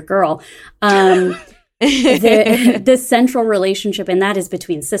guess I'm your girl. The central relationship in that is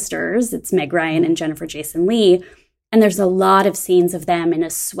between sisters. It's Meg Ryan and Jennifer Jason Leigh. And there's a lot of scenes of them in a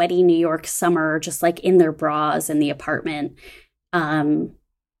sweaty New York summer, just like in their bras in the apartment, kind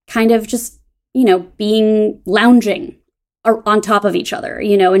of just, being lounging on top of each other,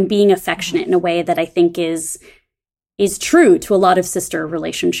 and being affectionate in a way that I think is true to a lot of sister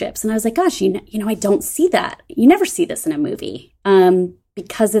relationships. And I was like, gosh, I don't see that. You never see this in a movie,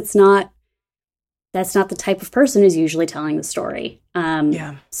 because that's not the type of person who's usually telling the story.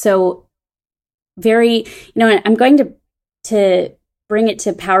 So very, I'm going to bring it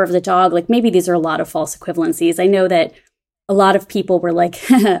to Power of the Dog. Like maybe these are a lot of false equivalencies. I know that a lot of people were like,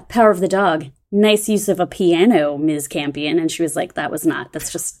 Power of the Dog, nice use of a piano, Ms. Campion. And she was like,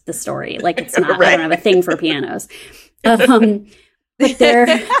 that's just the story. Like it's not, I don't have a thing for pianos. But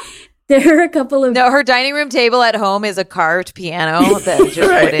there are a couple of... No, her dining room table at home is a carved piano that just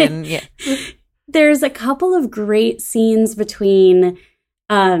put in... Yeah. There's a couple of great scenes between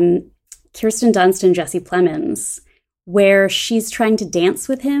Kirsten Dunst and Jesse Plemons where she's trying to dance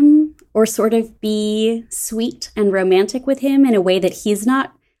with him or sort of be sweet and romantic with him in a way that he's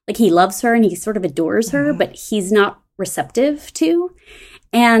not... Like he loves her and he sort of adores her, but he's not receptive to.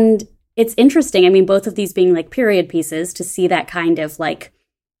 And it's interesting. I mean, both of these being like period pieces, to see that kind of like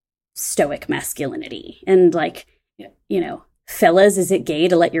stoic masculinity and like, fellas, is it gay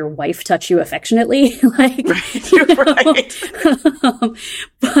to let your wife touch you affectionately? Like, but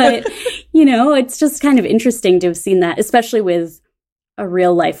it's just kind of interesting to have seen that, especially with a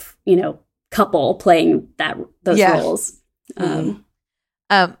real life, couple playing those roles.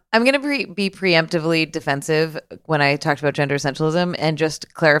 I'm going to be preemptively defensive when I talked about gender essentialism and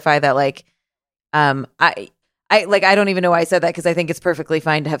just clarify that, like, I don't even know why I said that, because I think it's perfectly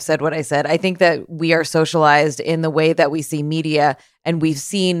fine to have said what I said. I think that we are socialized in the way that we see media, and we've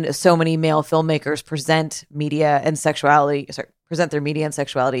seen so many male filmmakers present their media and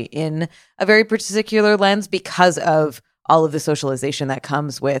sexuality in a very particular lens because of all of the socialization that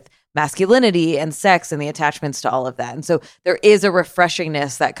comes with masculinity and sex and the attachments to all of that. And so there is a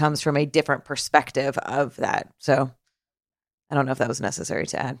refreshingness that comes from a different perspective of that. So I don't know if that was necessary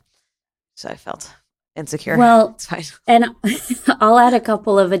to add. So I felt insecure. Well, it's fine. And I'll add a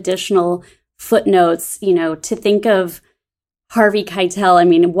couple of additional footnotes, to think of Harvey Keitel. I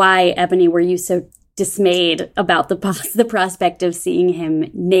mean, why, Ebony, were you so dismayed about the prospect of seeing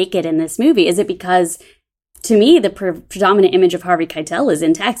him naked in this movie? Is it because, to me, the predominant image of Harvey Keitel is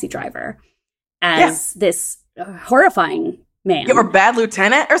in Taxi Driver as this horrifying man. Or Bad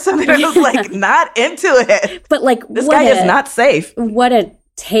Lieutenant or something. I was like, not into it. But like, this guy is not safe. What a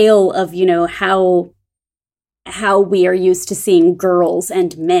tale of, how how we are used to seeing girls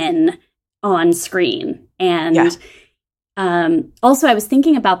and men on screen. And also I was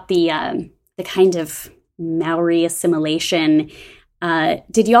thinking about the kind of Maori assimilation.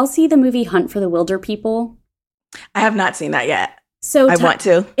 Did y'all see the movie Hunt for the Wilder People? I have not seen that yet. So I want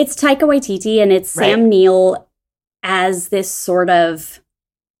to. It's Taika Waititi, and it's Sam Neill as this sort of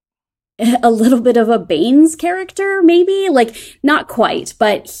a little bit of a Baines character, maybe, like not quite,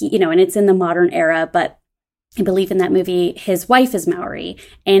 but he, and it's in the modern era. But I believe in that movie, his wife is Maori,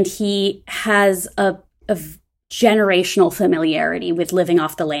 and he has a generational familiarity with living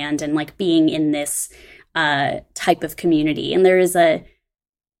off the land and like being in this type of community. And there's a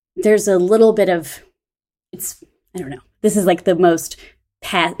little bit of, I don't know. This is like the most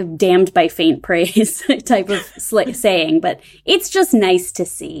damned by faint praise type of saying, but it's just nice to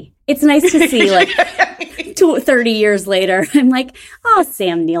see. It's nice to see, like, 30 years later, I'm like, oh,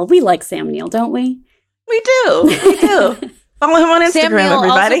 Sam Neill. We like Sam Neill, don't we? We do. We do. Follow him on Instagram, Sam Neill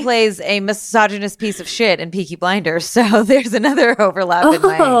everybody. also plays a misogynist piece of shit in Peaky Blinders, so there's another overlap in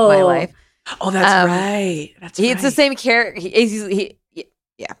my life. Oh, that's right. That's right. It's the same character.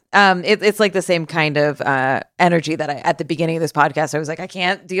 It's like the same kind of energy that at the beginning of this podcast, I was like, I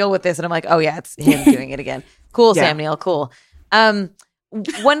can't deal with this. And I'm like, oh yeah, it's him doing it again. Cool, Sam Neill, cool.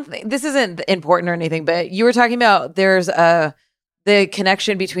 One thing, this isn't important or anything, but you were talking about there's the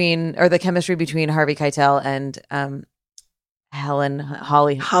connection between, or the chemistry between Harvey Keitel and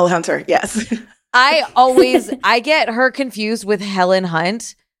Holly Hunter, yes. I get her confused with Helen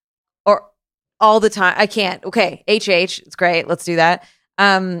Hunt or all the time. I can't. Okay, HH, it's great. Let's do that.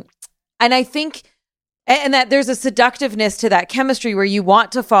 And I think, and that there's a seductiveness to that chemistry where you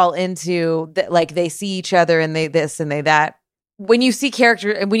want to fall into that, like they see each other and they this and they that. When you see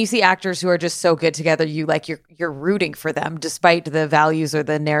actors who are just so good together, you're rooting for them despite the values or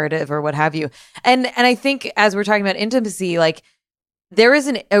the narrative or what have you. And I think as we're talking about intimacy, like there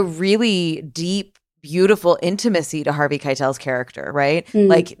is a really deep, beautiful intimacy to Harvey Keitel's character, right?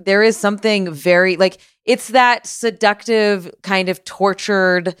 Like there is something very like it's that seductive kind of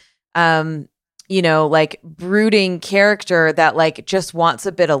tortured, like brooding character that like just wants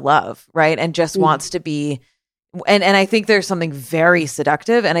a bit of love, right? And just wants to be, and I think there's something very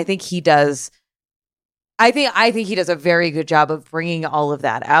seductive, and I think he does. I think he does a very good job of bringing all of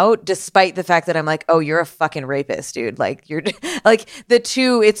that out, despite the fact that I'm like, oh, you're a fucking rapist, dude. Like you're like the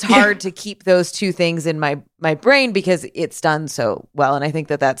two. It's hard to keep those two things in my brain because it's done so well, and I think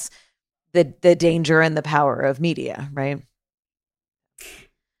that's the danger and the power of media, right?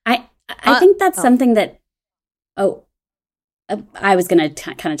 I think that's something that. I was gonna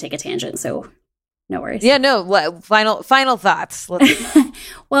kind of take a tangent, so no worries. Yeah, no. Final thoughts.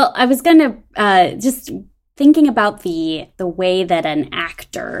 Well, I was gonna just thinking about the way that an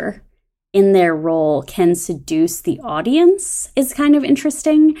actor in their role can seduce the audience is kind of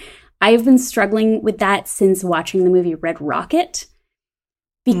interesting. I've been struggling with that since watching the movie Red Rocket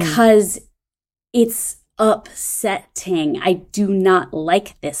because it's upsetting. I do not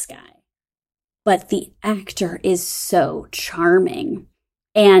like this guy, but the actor is so charming.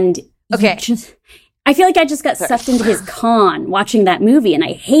 And I feel like I just got sucked into his con watching that movie, and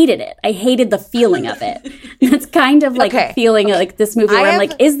I hated it. I hated the feeling of it. That's kind of like feeling like this movie where I'm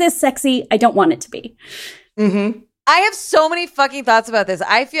like, is this sexy? I don't want it to be. Mm-hmm. I have so many fucking thoughts about this.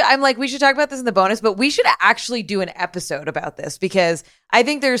 I'm like, we should talk about this in the bonus, but we should actually do an episode about this because I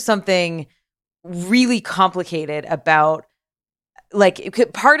think there's something really complicated about,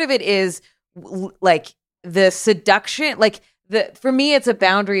 like, part of it is like the seduction, like, for me, it's a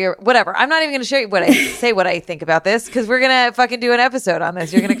boundary or whatever. I'm not even going to show you what I think about this because we're going to fucking do an episode on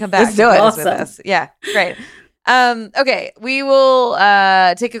this. You're going to come back Let's do it. With us. Yeah, great. Okay, we will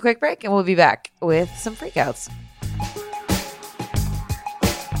take a quick break and we'll be back with some freakouts.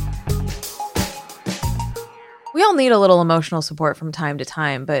 We all need a little emotional support from time to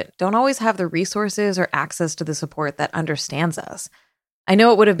time, but don't always have the resources or access to the support that understands us. I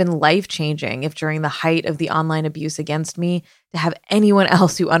know it would have been life-changing if during the height of the online abuse against me to have anyone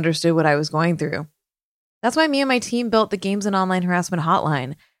else who understood what I was going through. That's why me and my team built the Games and Online Harassment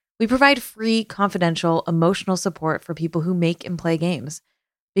Hotline. We provide free, confidential, emotional support for people who make and play games.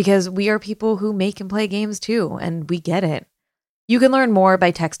 Because we are people who make and play games too, and we get it. You can learn more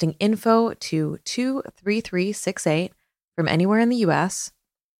by texting info to 23368 from anywhere in the U.S.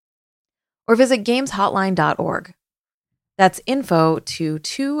 or visit gameshotline.org. That's info to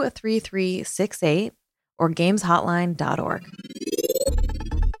 23368 or gameshotline.org.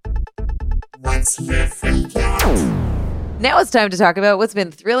 What's your freak out? Now it's time to talk about what's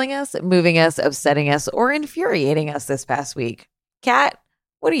been thrilling us, moving us, upsetting us, or infuriating us this past week. Kat,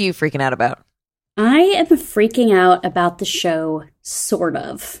 what are you freaking out about? I am freaking out about the show, sort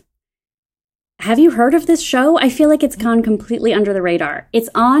of. Have you heard of this show? I feel like it's gone completely under the radar. It's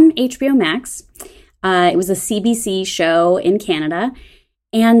on HBO Max. It was a CBC show in Canada,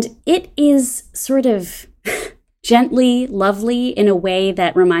 and it is sort of gently lovely in a way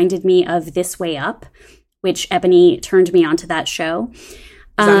that reminded me of This Way Up, which Ebony turned me onto that show.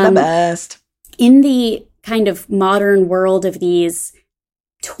 I'm the best. In the kind of modern world of these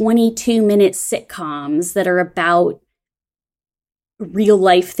 22-minute sitcoms that are about real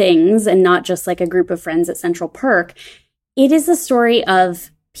life things and not just like a group of friends at Central Perk, it is a story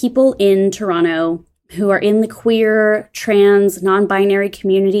of people in Toronto who are in the queer, trans, non-binary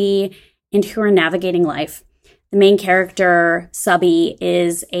community and who are navigating life. The main character, Subby,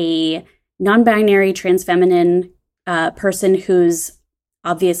 is a non-binary, trans feminine person who's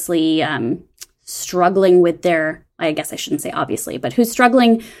obviously struggling with their, I guess I shouldn't say obviously, but who's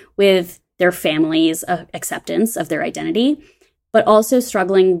struggling with their family's acceptance of their identity, but also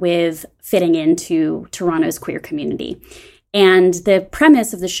struggling with fitting into Toronto's queer community. And the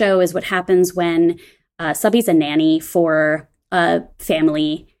premise of the show is what happens when Subby's a nanny for a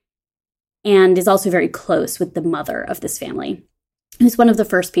family and is also very close with the mother of this family, who's one of the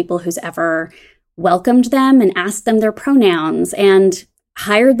first people who's ever welcomed them and asked them their pronouns and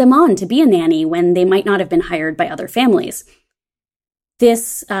hired them on to be a nanny when they might not have been hired by other families.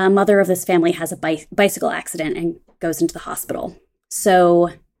 This mother of this family has a bicycle accident and goes into the hospital. So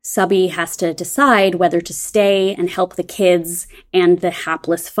Subby has to decide whether to stay and help the kids and the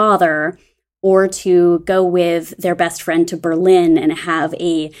hapless father, or to go with their best friend to Berlin and have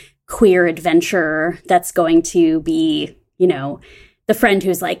a queer adventure that's going to be, you know, the friend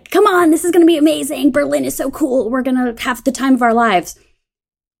who's like, come on, this is going to be amazing. Berlin is so cool. We're going to have the time of our lives.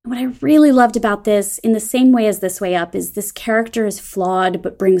 What I really loved about this, in the same way as This Way Up, is this character is flawed,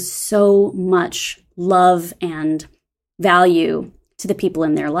 but brings so much love and value to the people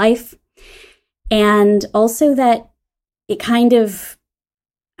in their life. And also that it kind of,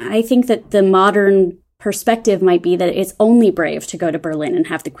 I think that the modern perspective might be that it's only brave to go to Berlin and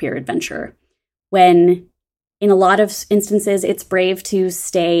have the queer adventure, when in a lot of instances, it's brave to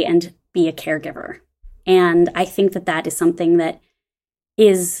stay and be a caregiver. And I think that that is something that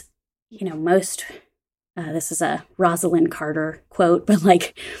is, you know, most, this is a Rosalind Carter quote, but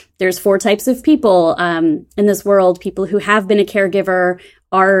like, there's 4 types of people in this world: people who have been a caregiver,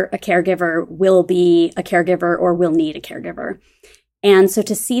 are a caregiver, will be a caregiver, or will need a caregiver. And so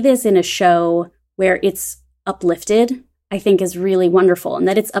to see this in a show where it's uplifted, I think is really wonderful. And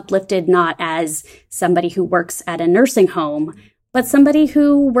that it's uplifted not as somebody who works at a nursing home, but somebody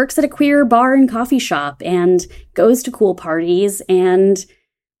who works at a queer bar and coffee shop and goes to cool parties and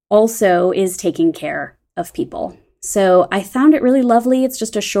also is taking care of people. So I found it really lovely. It's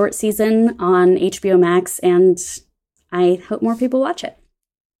just a short season on HBO Max, and I hope more people watch it.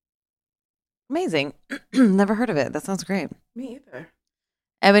 Amazing. Never heard of it. That sounds great. Me either.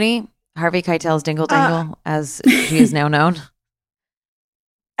 Ebony, Harvey Keitel's Dingle Dangle, as she is now known.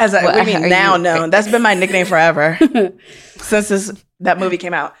 As I, What, what do you mean are now you- known? That's been my nickname forever since that movie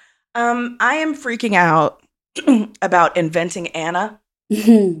came out. I am freaking out about Inventing Anna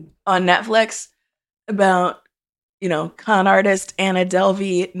on Netflix, about, you know, con artist Anna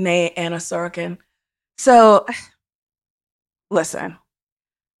Delvey, nay Anna Sorokin. So, listen,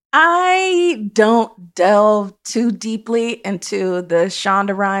 I don't delve too deeply into the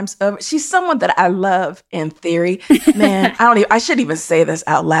Shonda Rhimes of. She's someone that I love in theory. Man, I shouldn't even say this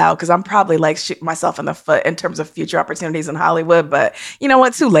out loud because I'm probably like shooting myself in the foot in terms of future opportunities in Hollywood. But you know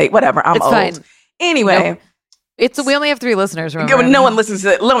what? Too late. Whatever. I'm It's old. fine. Anyway. Nope. We only have 3 listeners, remember? No one listens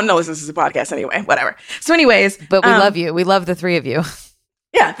to the podcast anyway. Whatever. So, anyways, But we love you. We love the 3 of you.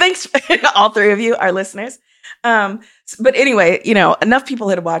 yeah, thanks, all 3 of you, our listeners. But anyway, you know, enough people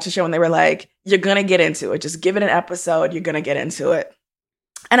had watched the show and they were like, "You're gonna get into it. Just give it an episode. You're gonna get into it."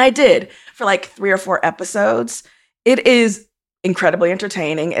 And I did for like 3 or 4 episodes. It is incredibly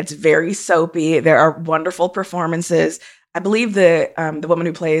entertaining. It's very soapy. There are wonderful performances. I believe the woman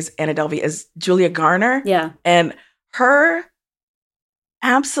who plays Anna Delvey is Julia Garner. Yeah. And her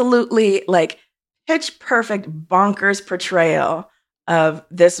absolutely like pitch perfect bonkers portrayal of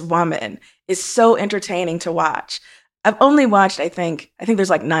this woman is so entertaining to watch. I've only watched, I think there's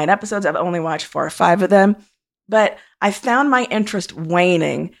like 9 episodes. I've only watched 4 or 5 of them, but I found my interest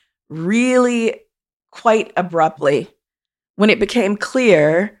waning really quite abruptly when it became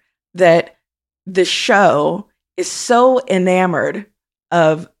clear that the show is so enamored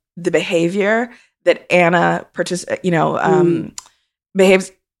of the behavior that Anna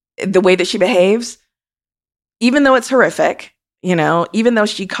behaves, the way that she behaves, even though it's horrific, you know, even though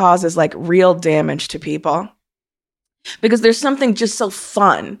she causes like real damage to people. Because there's something just so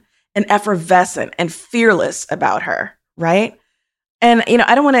fun and effervescent and fearless about her, right? And, you know,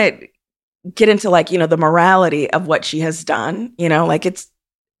 I don't want to get into like, you know, the morality of what she has done, you know, like it's,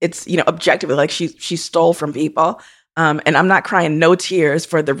 you know, objectively, like she stole from people. And I'm not crying no tears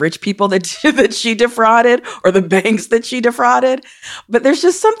for the rich people that she defrauded or the banks that she defrauded. But there's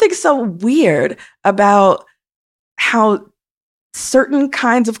just something so weird about how certain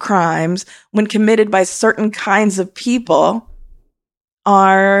kinds of crimes, when committed by certain kinds of people,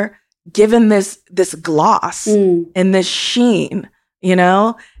 are given this gloss and this sheen, you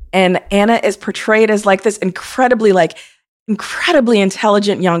know? And Anna is portrayed as like this incredibly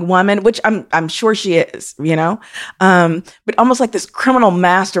intelligent young woman, which I'm sure she is, you know? But almost like this criminal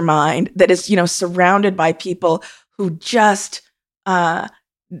mastermind that is, you know, surrounded by people who just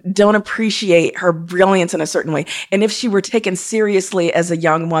don't appreciate her brilliance in a certain way. And if she were taken seriously as a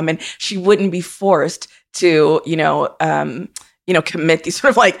young woman, she wouldn't be forced to, commit these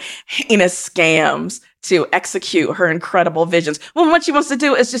sort of like heinous scams to execute her incredible visions. Well, what she wants to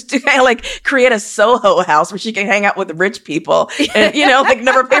do is just to kind of like create a Soho house where she can hang out with rich people and, you know, like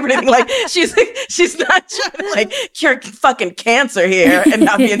never pay for anything. Like she's not trying to like cure fucking cancer here and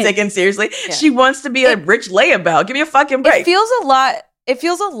not being taken seriously. Yeah. She wants to be a rich layabout. Give me a fucking break. It feels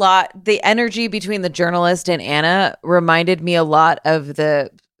a lot. The energy between the journalist and Anna reminded me a lot of the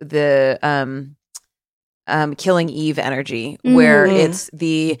Killing Eve energy, where it's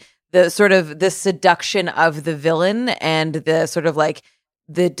the sort of the seduction of the villain and the sort of like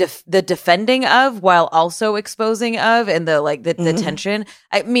the defending of while also exposing of, and the tension.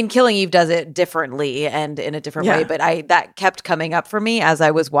 I mean, Killing Eve does it differently and in a different way, but that kept coming up for me as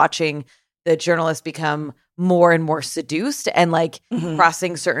I was watching the journalist become more and more seduced and like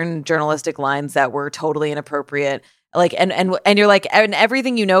crossing certain journalistic lines that were totally inappropriate. Like, and you're like, and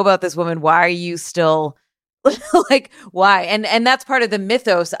everything you know about this woman, why are you still like, why? And that's part of the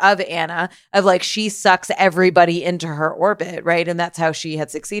mythos of Anna, of like, she sucks everybody into her orbit, right? And that's how she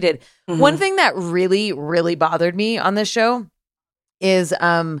had succeeded. One thing that really, really bothered me on this show is,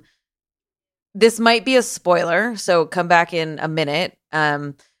 this might be a spoiler, so come back in a minute.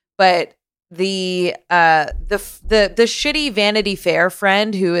 But the shitty Vanity Fair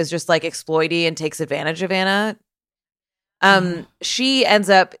friend who is just like exploity and takes advantage of Anna, she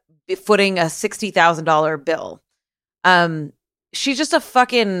ends up footing a $60,000 bill. She's just a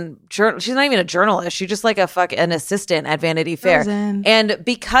fucking she's not even a journalist. She's just like an assistant at Vanity Fair. And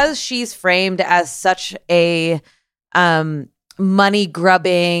because she's framed as such a money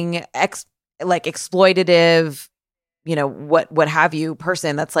grubbing, exploitative, you know, what have you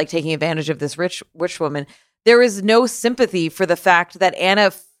person that's like taking advantage of this rich woman, there is no sympathy for the fact that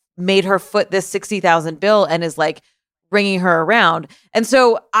Anna made her foot this $60,000 bill and is like bringing her around. And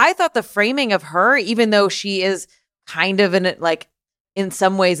so I thought the framing of her, even though she is kind of in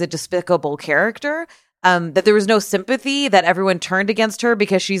some ways a despicable character, that there was no sympathy, that everyone turned against her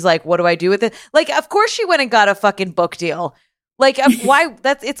because she's like, what do I do with it? Like, of course she went and got a fucking book deal. Like, why?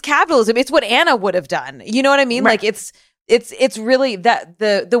 It's capitalism. It's what Anna would have done. You know what I mean? Right. Like, it's really that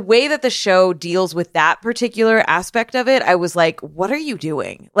the way that the show deals with that particular aspect of it, I was like, what are you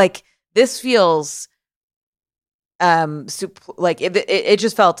doing? Like, this feels like it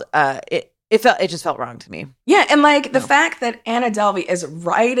just felt it just felt wrong to me. Yeah, and like the fact that Anna Delvey is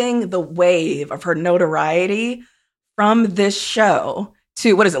riding the wave of her notoriety from this show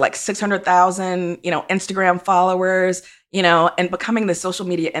to, what is it, like 600,000, you know, Instagram followers, you know, and becoming the social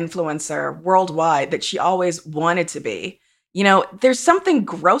media influencer worldwide that she always wanted to be. You know, there's something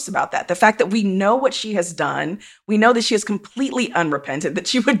gross about that. The fact that we know what she has done, we know that she is completely unrepentant, that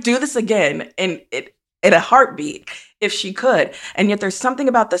she would do this again in a heartbeat if she could. And yet there's something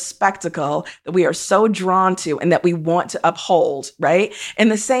about the spectacle that we are so drawn to and that we want to uphold, right? In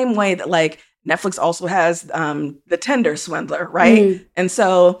the same way that like Netflix also has the Tinder swindler, right? And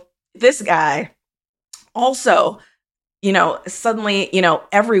so this guy also, you know, suddenly, you know,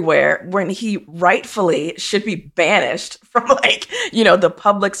 everywhere, when he rightfully should be banished from like, you know, the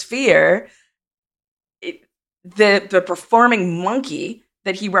public sphere, the performing monkey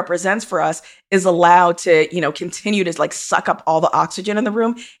that he represents for us is allowed to, you know, continue to like suck up all the oxygen in the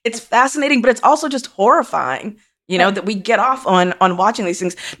room. It's fascinating, but it's also just horrifying, you know, that we get off on watching these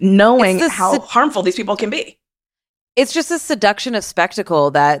things, knowing how harmful these people can be. It's just a seduction of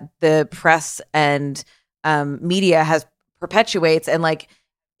spectacle that the press and media perpetuates, and like,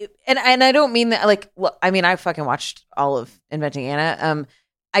 and I don't mean that like, well, I mean, I fucking watched all of Inventing Anna.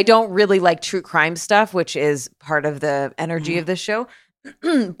 I don't really like true crime stuff, which is part of the energy of this show.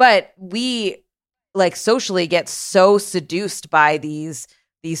 But like socially get so seduced by these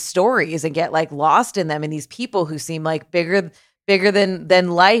stories and get like lost in them, and these people who seem like bigger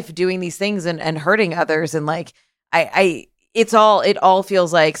than life doing these things and hurting others. And like it all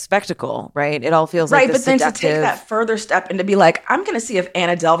feels like spectacle, right? It all feels like right. But then seductive. to take that further step and to be like, I'm going to see if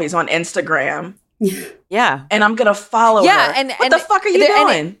Anna Delvey's on Instagram. Yeah. And I'm going to follow her. And what the fuck are you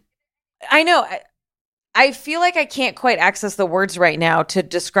doing? I know. I feel like I can't quite access the words right now to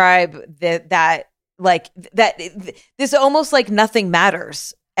describe that this almost like nothing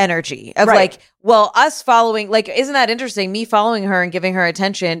matters energy of like, well, us following, like, isn't that interesting? Me following her and giving her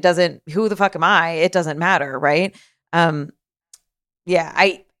attention doesn't, who the fuck am I? It doesn't matter. Right.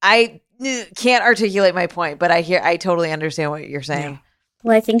 Yeah, I can't articulate my point, but I totally understand what you're saying.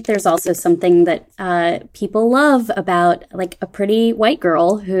 Well, I think there's also something that people love about like a pretty white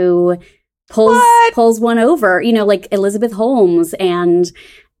girl who pulls one over, you know, like Elizabeth Holmes and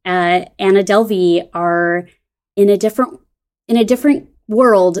Anna Delvey are in a different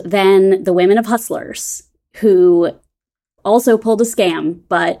world than the women of Hustlers, who also pulled a scam,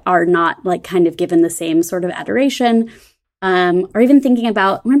 but are not like kind of given the same sort of adoration. Or even thinking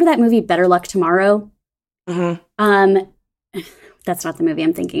about, remember that movie Better Luck Tomorrow? Mm-hmm. That's not the movie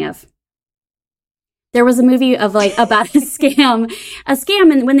I'm thinking of. There was a movie of like about a scam,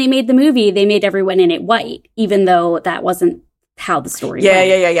 and when they made the movie, they made everyone in it white, even though that wasn't how the story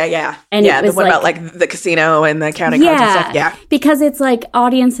went. Yeah. And it was the one about like the casino and the counting cards and stuff. Yeah. Because it's like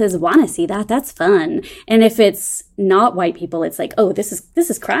audiences want to see that. That's fun. And if it's not white people, it's like, oh, this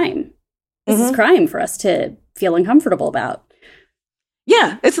is crime. This is crime for us to feel uncomfortable about.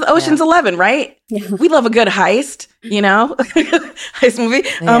 Yeah, it's the Ocean's 11, right? Yeah. We love a good heist, you know, heist movie.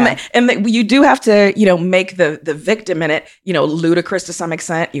 Yeah. And you do have to, you know, make the victim in it, you know, ludicrous to some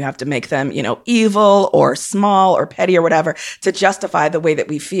extent. You have to make them, you know, evil or small or petty or whatever to justify the way that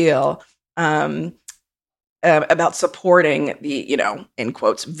we feel about supporting the, you know, in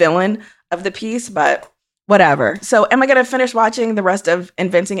quotes, villain of the piece. But whatever. So am I going to finish watching the rest of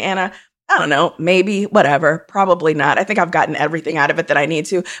Inventing Anna? I don't know, maybe, whatever, probably not. I think I've gotten everything out of it that I need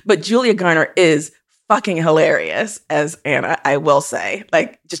to. But Julia Garner is fucking hilarious as Anna, I will say.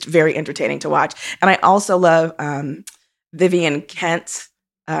 Like, just very entertaining to watch. And I also love Vivian Kent's,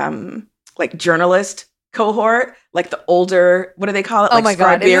 like, journalist cohort, like the older, what do they call it? Oh like my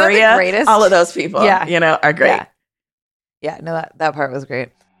God, isn't that the greatest? All of those people, you know, are great. Yeah, no, that part was great.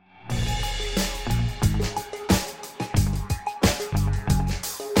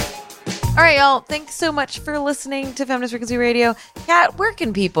 All right, y'all. Thanks so much for listening to Feminist Frequency Radio. Kat, where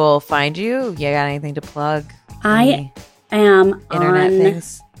can people find you? You got anything to plug? I am internet on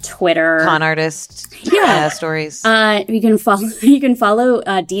things? Twitter. Con artist stories. You can follow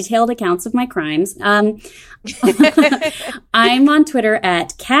detailed accounts of my crimes. I'm on Twitter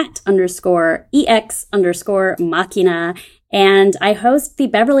at cat_EX_machina. And I host the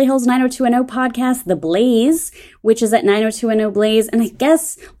Beverly Hills 90210 podcast, The Blaze, which is at 90210 Blaze. And I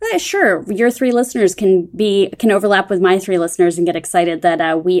guess, sure, your 3 listeners can overlap with my 3 listeners and get excited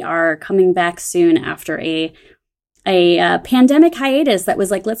that we are coming back soon after a pandemic hiatus that was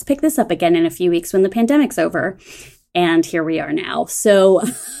like, let's pick this up again in a few weeks when the pandemic's over. And here we are now. So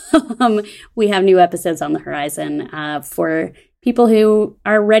we have new episodes on the horizon for people who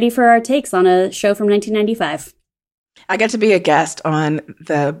are ready for our takes on a show from 1995. I got to be a guest on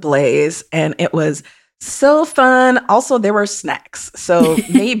The Blaze, and it was so fun. Also, there were snacks. So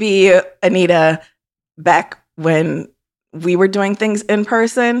maybe, Anita, back when we were doing things in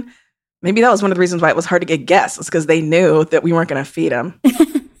person, maybe that was one of the reasons why it was hard to get guests, was because they knew that we weren't going to feed them.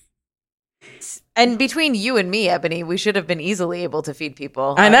 And between you and me, Ebony, we should have been easily able to feed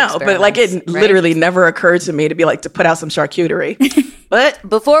people. I know, but like it literally never occurred to me to be like, to put out some charcuterie. But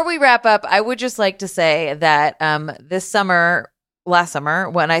before we wrap up, I would just like to say that last summer,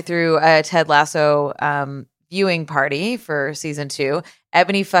 when I threw a Ted Lasso viewing party for season 2,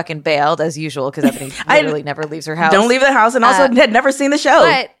 Ebony fucking bailed as usual because Ebony literally never leaves her house. Don't leave the house, and also had never seen the show.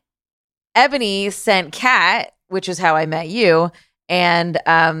 But Ebony sent Kat, which is how I met you, and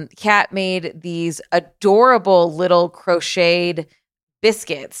Kat made these adorable little crocheted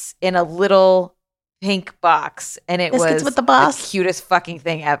biscuits in a little pink box, and it Biscuits was with the boss. the cutest fucking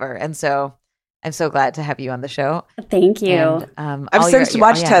thing ever. And so I'm so glad to have you on the show. Thank you. And, I've since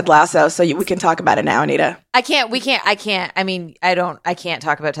watched Ted Lasso, so we can talk about it now, Anita. I can't. I mean, I can't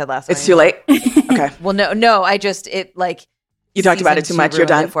talk about Ted Lasso. It's too late. Okay. Well, no. I just You talked about it too much. You're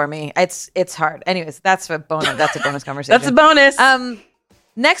done for me. It's hard. Anyways, that's a bonus. That's a bonus conversation. That's a bonus.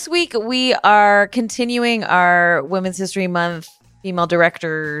 Next week we are continuing our Women's History Month female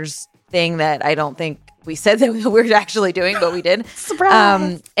directors thing that I don't think we said that we were actually doing, but we did.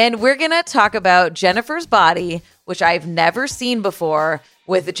 Surprise! And we're going to talk about Jennifer's Body, which I've never seen before,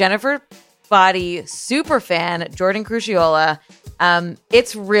 with Jennifer Body super fan Jordan Crucchiola.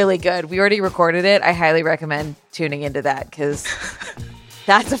 It's really good. We already recorded it. I highly recommend tuning into that because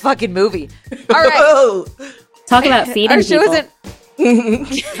that's a fucking movie. All right. Talk about feeding Our show people.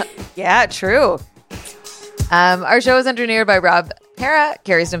 isn't. Yeah, true. Our show is engineered by Rob Para.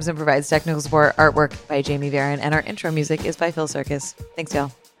 Carrie Stimson provides technical support, artwork by Jamie Varon, and our intro music is by Phil Circus. Thanks,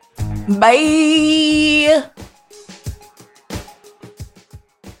 y'all. Bye.